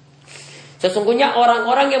 Sesungguhnya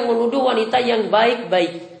orang-orang yang menuduh wanita yang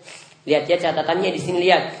baik-baik. Lihat ya catatannya di sini,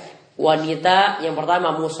 lihat. Wanita yang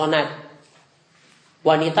pertama muhsanat,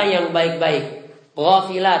 wanita yang baik-baik.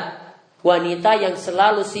 Ghafilat, wanita yang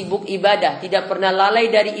selalu sibuk ibadah, tidak pernah lalai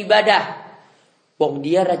dari ibadah. Wong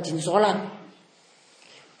dia rajin sholat.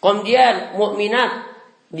 Kemudian mukminat,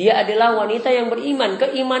 dia adalah wanita yang beriman,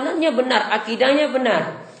 keimanannya benar, akidahnya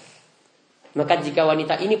benar. Maka jika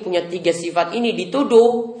wanita ini punya 3 sifat ini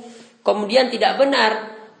dituduh, kemudian tidak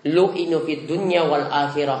benar, lu'inu fid dunya wal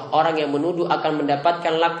akhirah. Orang yang menuduh akan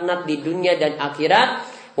mendapatkan laknat di dunia dan akhirat.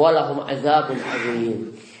 Walahum azabun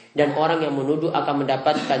azim. Dan orang yang menuduh akan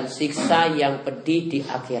mendapatkan siksa yang pedih di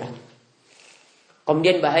akhirat.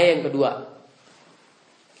 Kemudian bahaya yang kedua.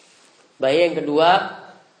 Bahaya yang kedua,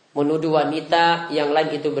 menuduh wanita yang lain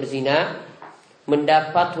itu berzina,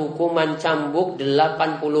 mendapat hukuman cambuk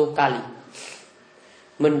 80 kali.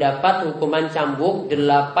 Mendapat hukuman cambuk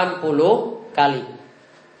 80 kali.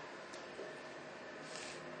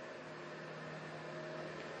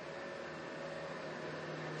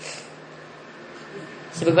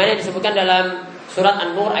 Sebagaimana disebutkan dalam surat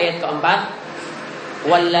An-Nur ayat ke-4,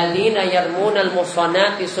 walladzina yarmunal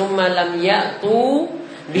muhsanati summa lam ya'tu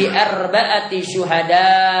bi arba'ati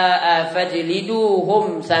syuhada'a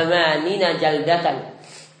fajliduhum samanina jaldatan.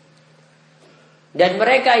 Dan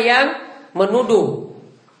mereka yang menuduh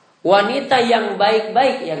wanita yang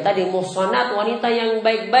baik-baik, yang tadi muhsanat, wanita yang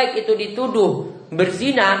baik-baik itu dituduh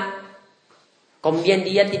berzina, kemudian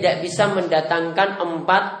dia tidak bisa mendatangkan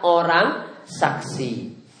 4 orang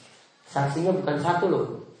saksi. Saksinya bukan 1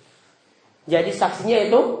 loh. Jadi saksinya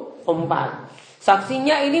itu 4.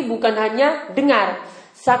 Saksinya ini bukan hanya dengar,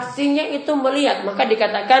 saksinya itu melihat. Maka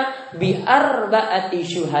dikatakan bi arba'ati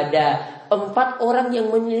syuhada, 4 orang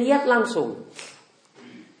yang melihat langsung.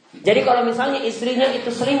 Jadi kalau misalnya istrinya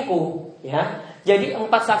itu selingkuh, ya, jadi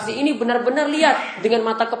 4 saksi ini benar-benar lihat dengan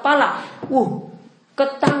mata kepala.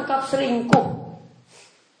 Ketangkap selingkuh.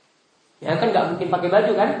 Ya kan nggak mungkin pakai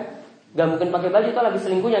baju kan? Gak mungkin pakai baju kalau lagi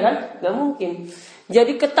selingkuhnya kan? Gak mungkin.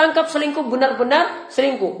 Jadi ketangkap selingkuh, benar-benar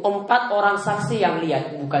selingkuh. 4 orang saksi yang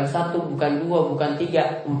lihat. Bukan 1, bukan 2, bukan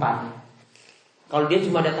 3, 4. Kalau dia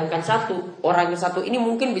cuma datangkan 1, orang yang 1 ini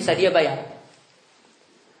mungkin bisa dia bayar.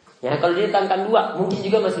 Ya, kalau dia datangkan 2, mungkin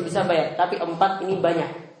juga masih bisa bayar. Tapi 4 ini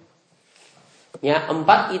banyak. Ya,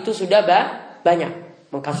 4 itu sudah banyak.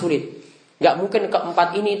 Maka sulit. Gak mungkin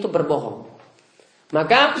ke-4 ini itu berbohong.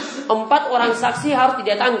 Maka 4 orang saksi harus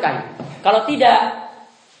didatangkan. Kalau tidak,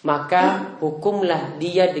 maka hukumlah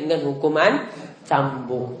dia dengan hukuman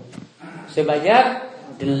cambuk sebanyak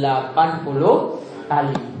 80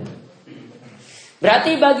 kali.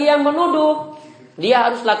 Berarti bagi yang menuduh, dia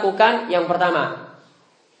harus lakukan yang pertama.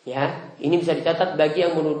 Ya, ini bisa dicatat bagi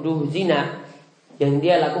yang menuduh zina, yang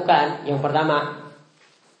dia lakukan yang pertama,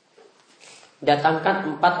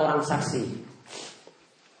 datangkan 4 orang saksi.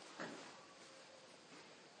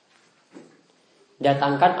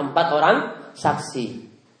 Datangkan 4 orang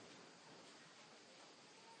saksi.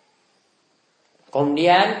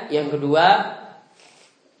 Kemudian yang kedua,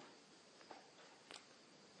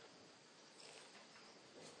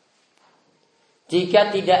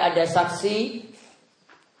 jika tidak ada saksi,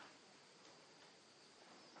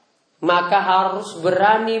 maka harus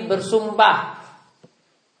berani bersumpah.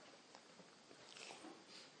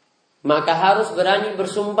 Maka harus berani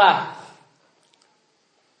bersumpah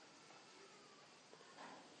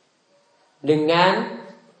dengan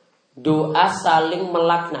doa saling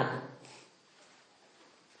melaknat.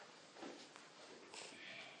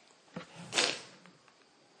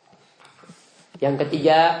 Yang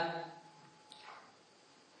ketiga,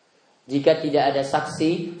 jika tidak ada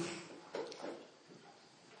saksi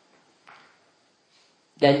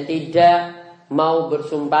dan tidak mau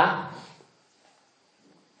bersumpah,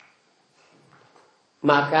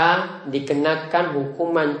 maka dikenakan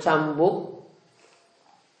hukuman cambuk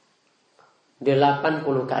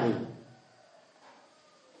 80 kali.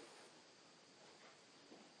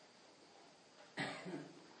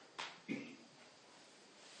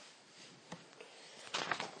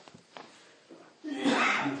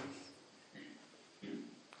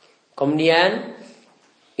 Kemudian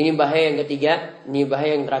ini bahaya yang ketiga, ini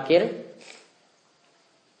bahaya yang terakhir.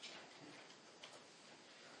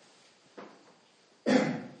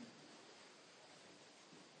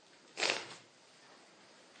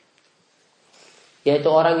 Yaitu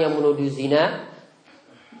orang yang menuduh zina,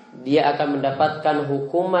 dia akan mendapatkan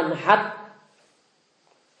hukuman had,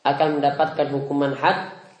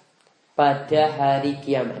 pada hari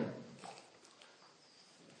kiamat.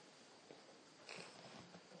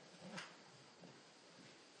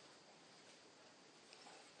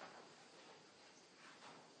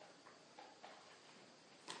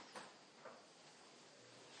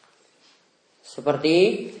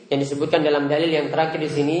 Seperti yang disebutkan dalam dalil yang terakhir di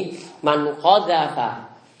sini, man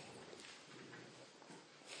qadzafa.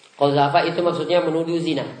 Qadzafa itu maksudnya menuduh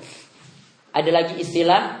zina. Ada lagi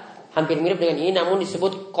istilah hampir mirip dengan ini namun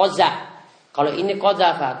disebut qaza. Kalau ini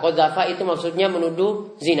qadzafa, qadzafa itu maksudnya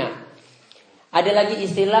menuduh zina. Ada lagi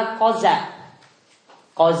istilah qaza.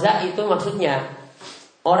 Qaza itu maksudnya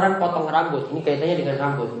orang potong rambut. Ini kaitannya dengan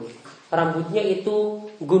rambut. Rambutnya itu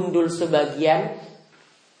gundul sebagian,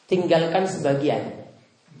 tinggalkan sebagian.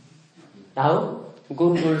 Tahu?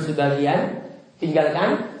 Gundul sebagian,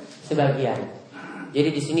 tinggalkan sebagian. Jadi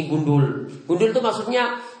di sini gundul. Gundul itu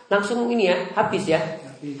maksudnya langsung ini ya, habis ya.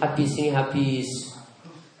 Habis ini habis.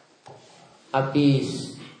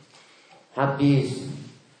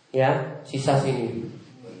 Ya, sisa sini.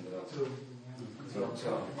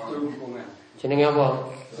 Jenenge apa?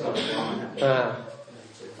 Nah,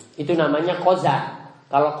 itu namanya qaza.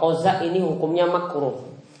 Kalau qaza ini hukumnya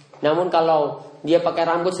makruh. Namun kalau dia pakai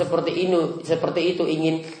rambut seperti itu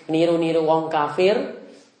ingin niru-niru wong kafir,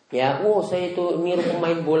 ya, saya itu niru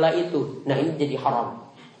pemain bola itu. Nah, ini jadi haram.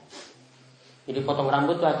 Jadi potong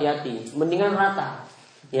rambut tuh hati-hati. Mendingan rata.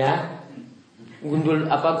 Ya. Gundul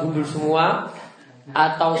semua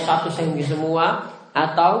atau 1 cm semua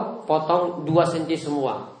atau potong 2 cm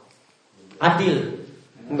semua. Adil.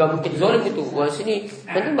 Enggak mungkin zolim itu. Wah, sini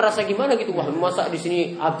nanti merasa gimana gitu. Wah, masa di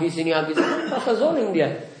sini habis. Merasa zolim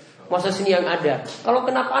dia. Masa sini yang ada. Kalau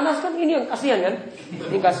kena panas kan ini yang kasihan kan?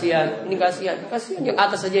 Ini kasihan yang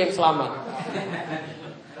atas saja yang selamat.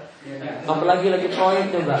 Apalagi lagi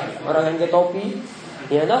proyek coba. Orang yang ke topi,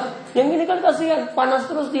 ya toh? Yang ini kan kasihan, panas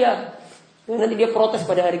terus dia. Nanti dia protes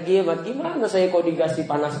pada hari kiamat. Gimana saya kok dikasih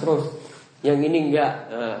panas terus? Yang ini enggak.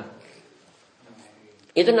 Nah.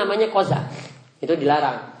 Itu namanya qaza. Itu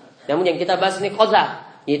dilarang. Namun yang kita bahas ini qaza,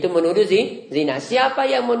 yaitu menuduh zina. Siapa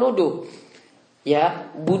yang menuduh? Ya,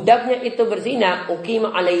 budaknya itu berzina, uqima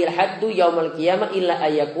alaihil haddu yaumal qiyamah illa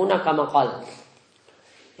ayyakuna kama qala.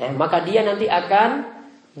 Ya, maka dia nanti akan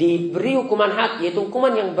diberi hukuman had, yaitu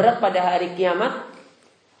hukuman yang berat pada hari kiamat,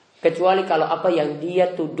 kecuali kalau apa yang dia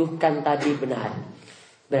tuduhkan tadi benar.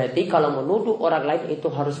 Berarti kalau menuduh orang lain itu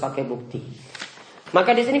harus pakai bukti.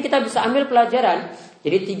 Maka di sini kita bisa ambil pelajaran.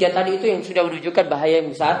 Jadi 3 tadi itu yang sudah menunjukkan bahaya yang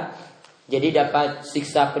besar. Jadi dapat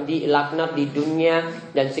siksa pedih, laknat di dunia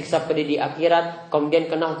dan siksa pedih di akhirat. Kemudian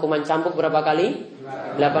kena hukuman cambuk berapa kali?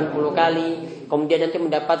 80 kali. Kemudian nanti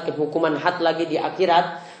mendapatkan hukuman had lagi di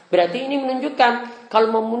akhirat. Berarti ini menunjukkan kalau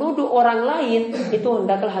mau menuduh orang lain itu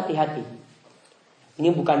hendaklah hati-hati.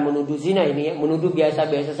 Ini bukan menuduh zina ini ya, menuduh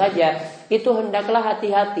biasa-biasa saja. Itu hendaklah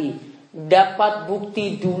hati-hati. Dapat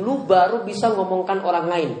bukti dulu baru bisa ngomongkan orang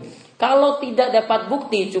lain. Kalau tidak dapat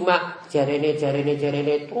bukti cuma jarene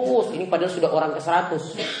terus, ini padahal sudah orang ke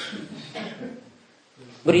 100.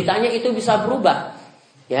 Beritanya itu bisa berubah.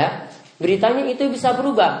 Ya, beritanya itu bisa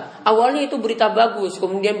berubah. Awalnya itu berita bagus,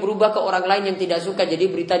 kemudian berubah ke orang lain yang tidak suka jadi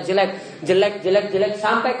berita jelek,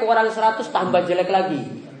 sampai ke orang 100 tambah jelek lagi.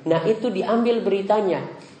 Nah, itu diambil beritanya.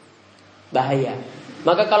 Bahaya.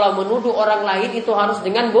 Maka kalau menuduh orang lain itu harus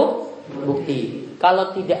dengan bukti.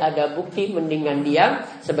 Kalau tidak ada bukti mendingan diam,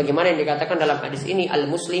 sebagaimana yang dikatakan dalam hadis ini,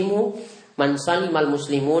 al-muslimu man salimal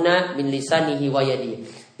muslimuna min lisanihi wa yadihi.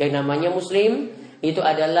 Yang namanya muslim itu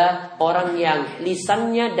adalah orang yang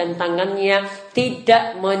lisannya dan tangannya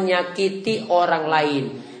tidak menyakiti orang lain.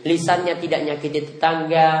 Lisannya tidak nyakiti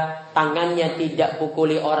tetangga, tangannya tidak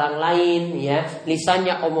pukuli orang lain, ya.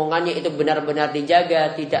 Lisannya, omongannya itu benar-benar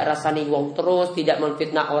dijaga, tidak rasani wong terus, tidak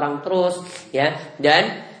memfitnah orang terus, ya.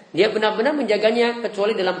 Dan dia benar-benar menjaganya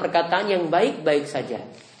kecuali dalam perkataan yang baik-baik saja.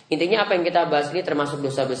 Intinya apa yang kita bahas ini termasuk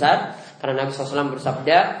dosa besar, karena Nabi SAW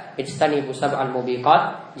bersabda, ijtanibu sab'al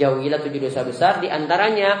mubiqat, jauhilah 7 dosa besar, di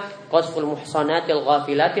antaranya qasful muhsanatil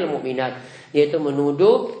ghafilatil mu'minat, yaitu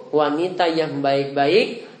menuduh wanita yang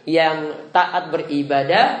baik-baik, yang taat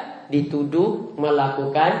beribadah dituduh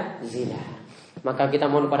melakukan zina. Maka kita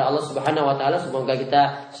mohon kepada Allah Subhanahu wa taala semoga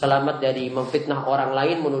kita selamat dari memfitnah orang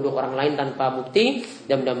lain, menuduh orang lain tanpa bukti,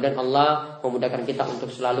 dan mudah-mudahan Allah memudahkan kita untuk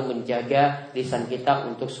selalu menjaga lisan kita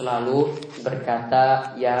untuk selalu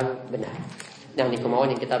berkata yang benar. Nah, ini kemauan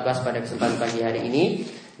yang kita bahas pada kesempatan pagi hari ini.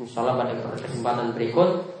 Insyaallah pada kesempatan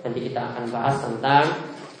berikut nanti kita akan bahas tentang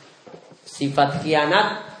sifat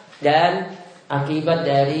khianat dan akibat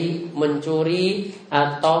dari mencuri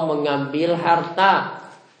atau mengambil harta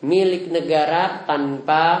milik negara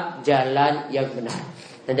tanpa jalan yang benar.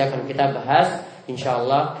 Nanti akan kita bahas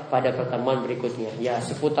insyaallah pada pertemuan berikutnya, ya,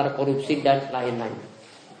 seputar korupsi dan lain-lain.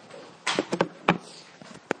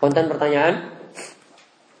 Konten pertanyaan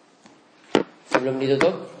sebelum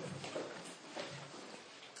ditutup?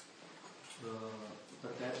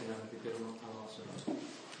 Terkait dengan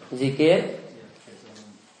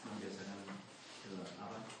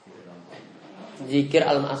zikir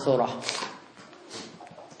al-ma'surah.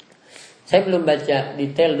 Saya belum baca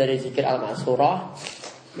detail dari zikir al-ma'surah,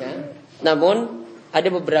 ya. Namun ada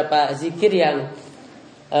beberapa zikir yang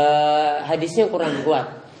hadisnya kurang kuat,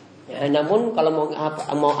 ya. Namun kalau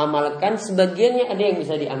mau amalkan, sebagiannya ada yang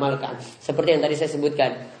bisa diamalkan. Seperti yang tadi saya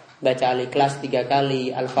sebutkan, baca Al-Ikhlas 3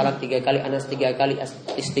 kali, Al-Falaq 3 kali, Anas 3 kali,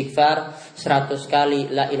 Istighfar 100 kali,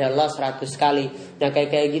 La ilaha illallah 100 kali. Nah,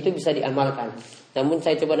 kayak gitu bisa diamalkan. Namun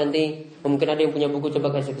saya coba nanti, mungkin ada yang punya buku,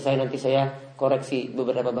 coba kasih ke saya, nanti saya koreksi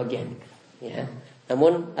beberapa bagian, ya.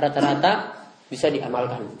 Namun rata-rata bisa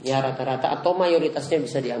diamalkan, ya, rata-rata atau mayoritasnya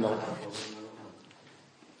bisa diamalkan.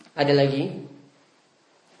 Ada lagi?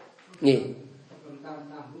 Nih. Tentang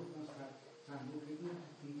cambuk itu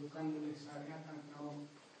ditentukan oleh syariat atau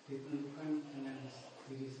ditentukan dengan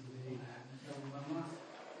diri sendiri. Umpama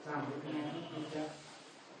cambuknya itu tidak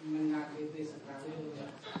menyakiti sekali,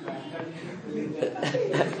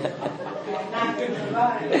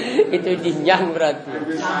 itu jinjang berarti.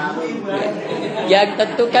 Yang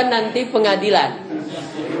tentukan nanti pengadilan,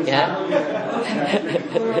 ya.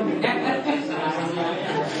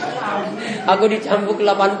 Aku dicambuk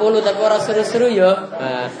 80 tapi orang seru-seru ya.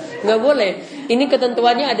 Nah, nggak boleh. Ini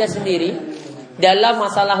ketentuannya ada sendiri. Dalam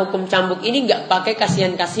masalah hukum cambuk ini nggak pakai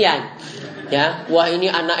kasihan-kasihan. Ya, wah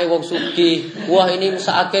ini anak wong sugih, wah ini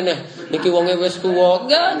mesake nih, niki wonge wis tuwa.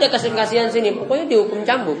 Enggak ada kasihan-kasihan sini. Pokoknya dihukum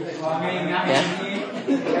cambuk. Ya.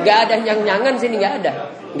 Enggak ada nyang-nyangan sini, enggak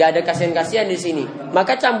ada. Enggak ada kasihan-kasihan di sini.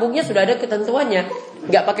 Maka cambuknya sudah ada ketentuannya.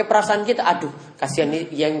 Enggak pakai perasaan kita, aduh, kasihan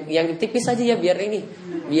yang tipis aja ya biar ini.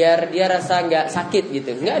 Biar dia rasa enggak sakit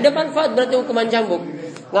gitu. Enggak ada manfaat berarti hukuman cambuk.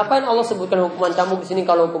 Ngapain Allah sebutkan hukuman cambuk di sini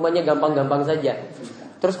kalau hukumannya gampang-gampang saja?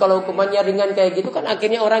 Terus kalau hukumannya ringan kayak gitu kan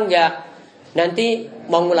akhirnya orang enggak, nanti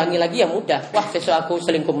mau ngulangi lagi ya mudah. Wah, besok aku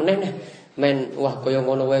selingkuh meneh nih. Men, wah koyo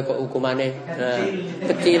ngono wae kok hukumane. Nah,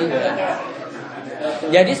 kecil.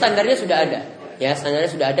 Jadi standarnya sudah ada. Ya, standarnya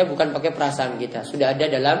sudah ada, bukan pakai perasaan kita. Sudah ada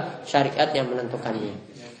dalam syariat yang menentukannya.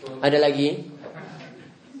 Ada lagi?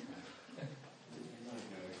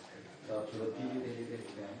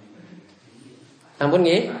 Ampun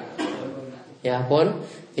nggih? Ya ampun.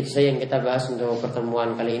 Itu saja yang kita bahas untuk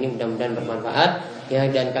pertemuan kali ini, mudah-mudahan bermanfaat, ya.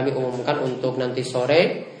 Dan kami umumkan untuk nanti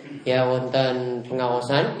sore, ya, wonten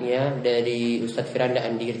pengawasan, ya, dari Ustadz Firanda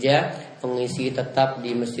Andirja, pengisi tetap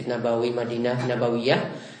di Masjid Nabawi Madinah Nabawiyah.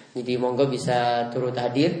 Jadi monggo bisa turut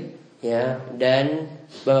hadir, ya. Dan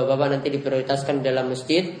bapak-bapak nanti diprioritaskan dalam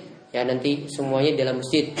masjid, ya, nanti semuanya dalam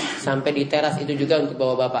masjid. Sampai di teras itu juga untuk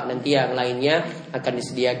bapak-bapak. Nanti yang lainnya akan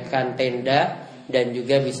disediakan tenda dan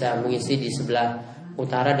juga bisa mengisi di sebelah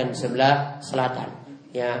utara dan sebelah selatan.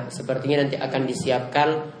 Ya, sepertinya nanti akan disiapkan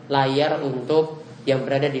layar untuk yang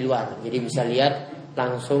berada di luar. Jadi bisa lihat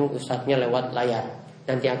langsung ustadznya lewat layar.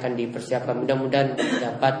 Nanti akan dipersiapkan, mudah-mudahan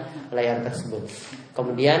dapat layar tersebut.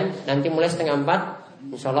 Kemudian nanti mulai 3:30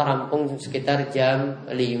 insya Allah rampung sekitar jam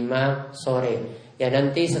 5 sore. Ya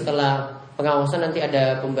nanti setelah pengawasan nanti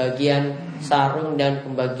ada pembagian sarung dan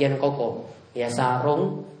pembagian koko. Ya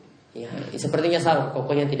sarung, ya sepertinya sarung,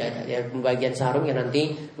 kokonya tidak ada. Ya pembagian sarung yang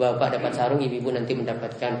nanti bapak dapat sarung, ibu-ibu nanti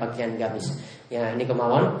mendapatkan pakaian gamis. Ya ini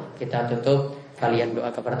kemauan kita tutup. Kalian doa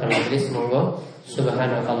kepada majelis, monggo.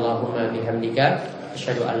 Subhanakallahumma bihamdika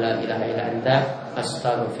asyhadu an la ilaha illa anta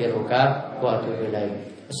astaghfiruka wa atubu ilaik.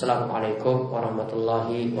 Assalamualaikum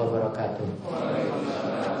warahmatullahi wabarakatuh.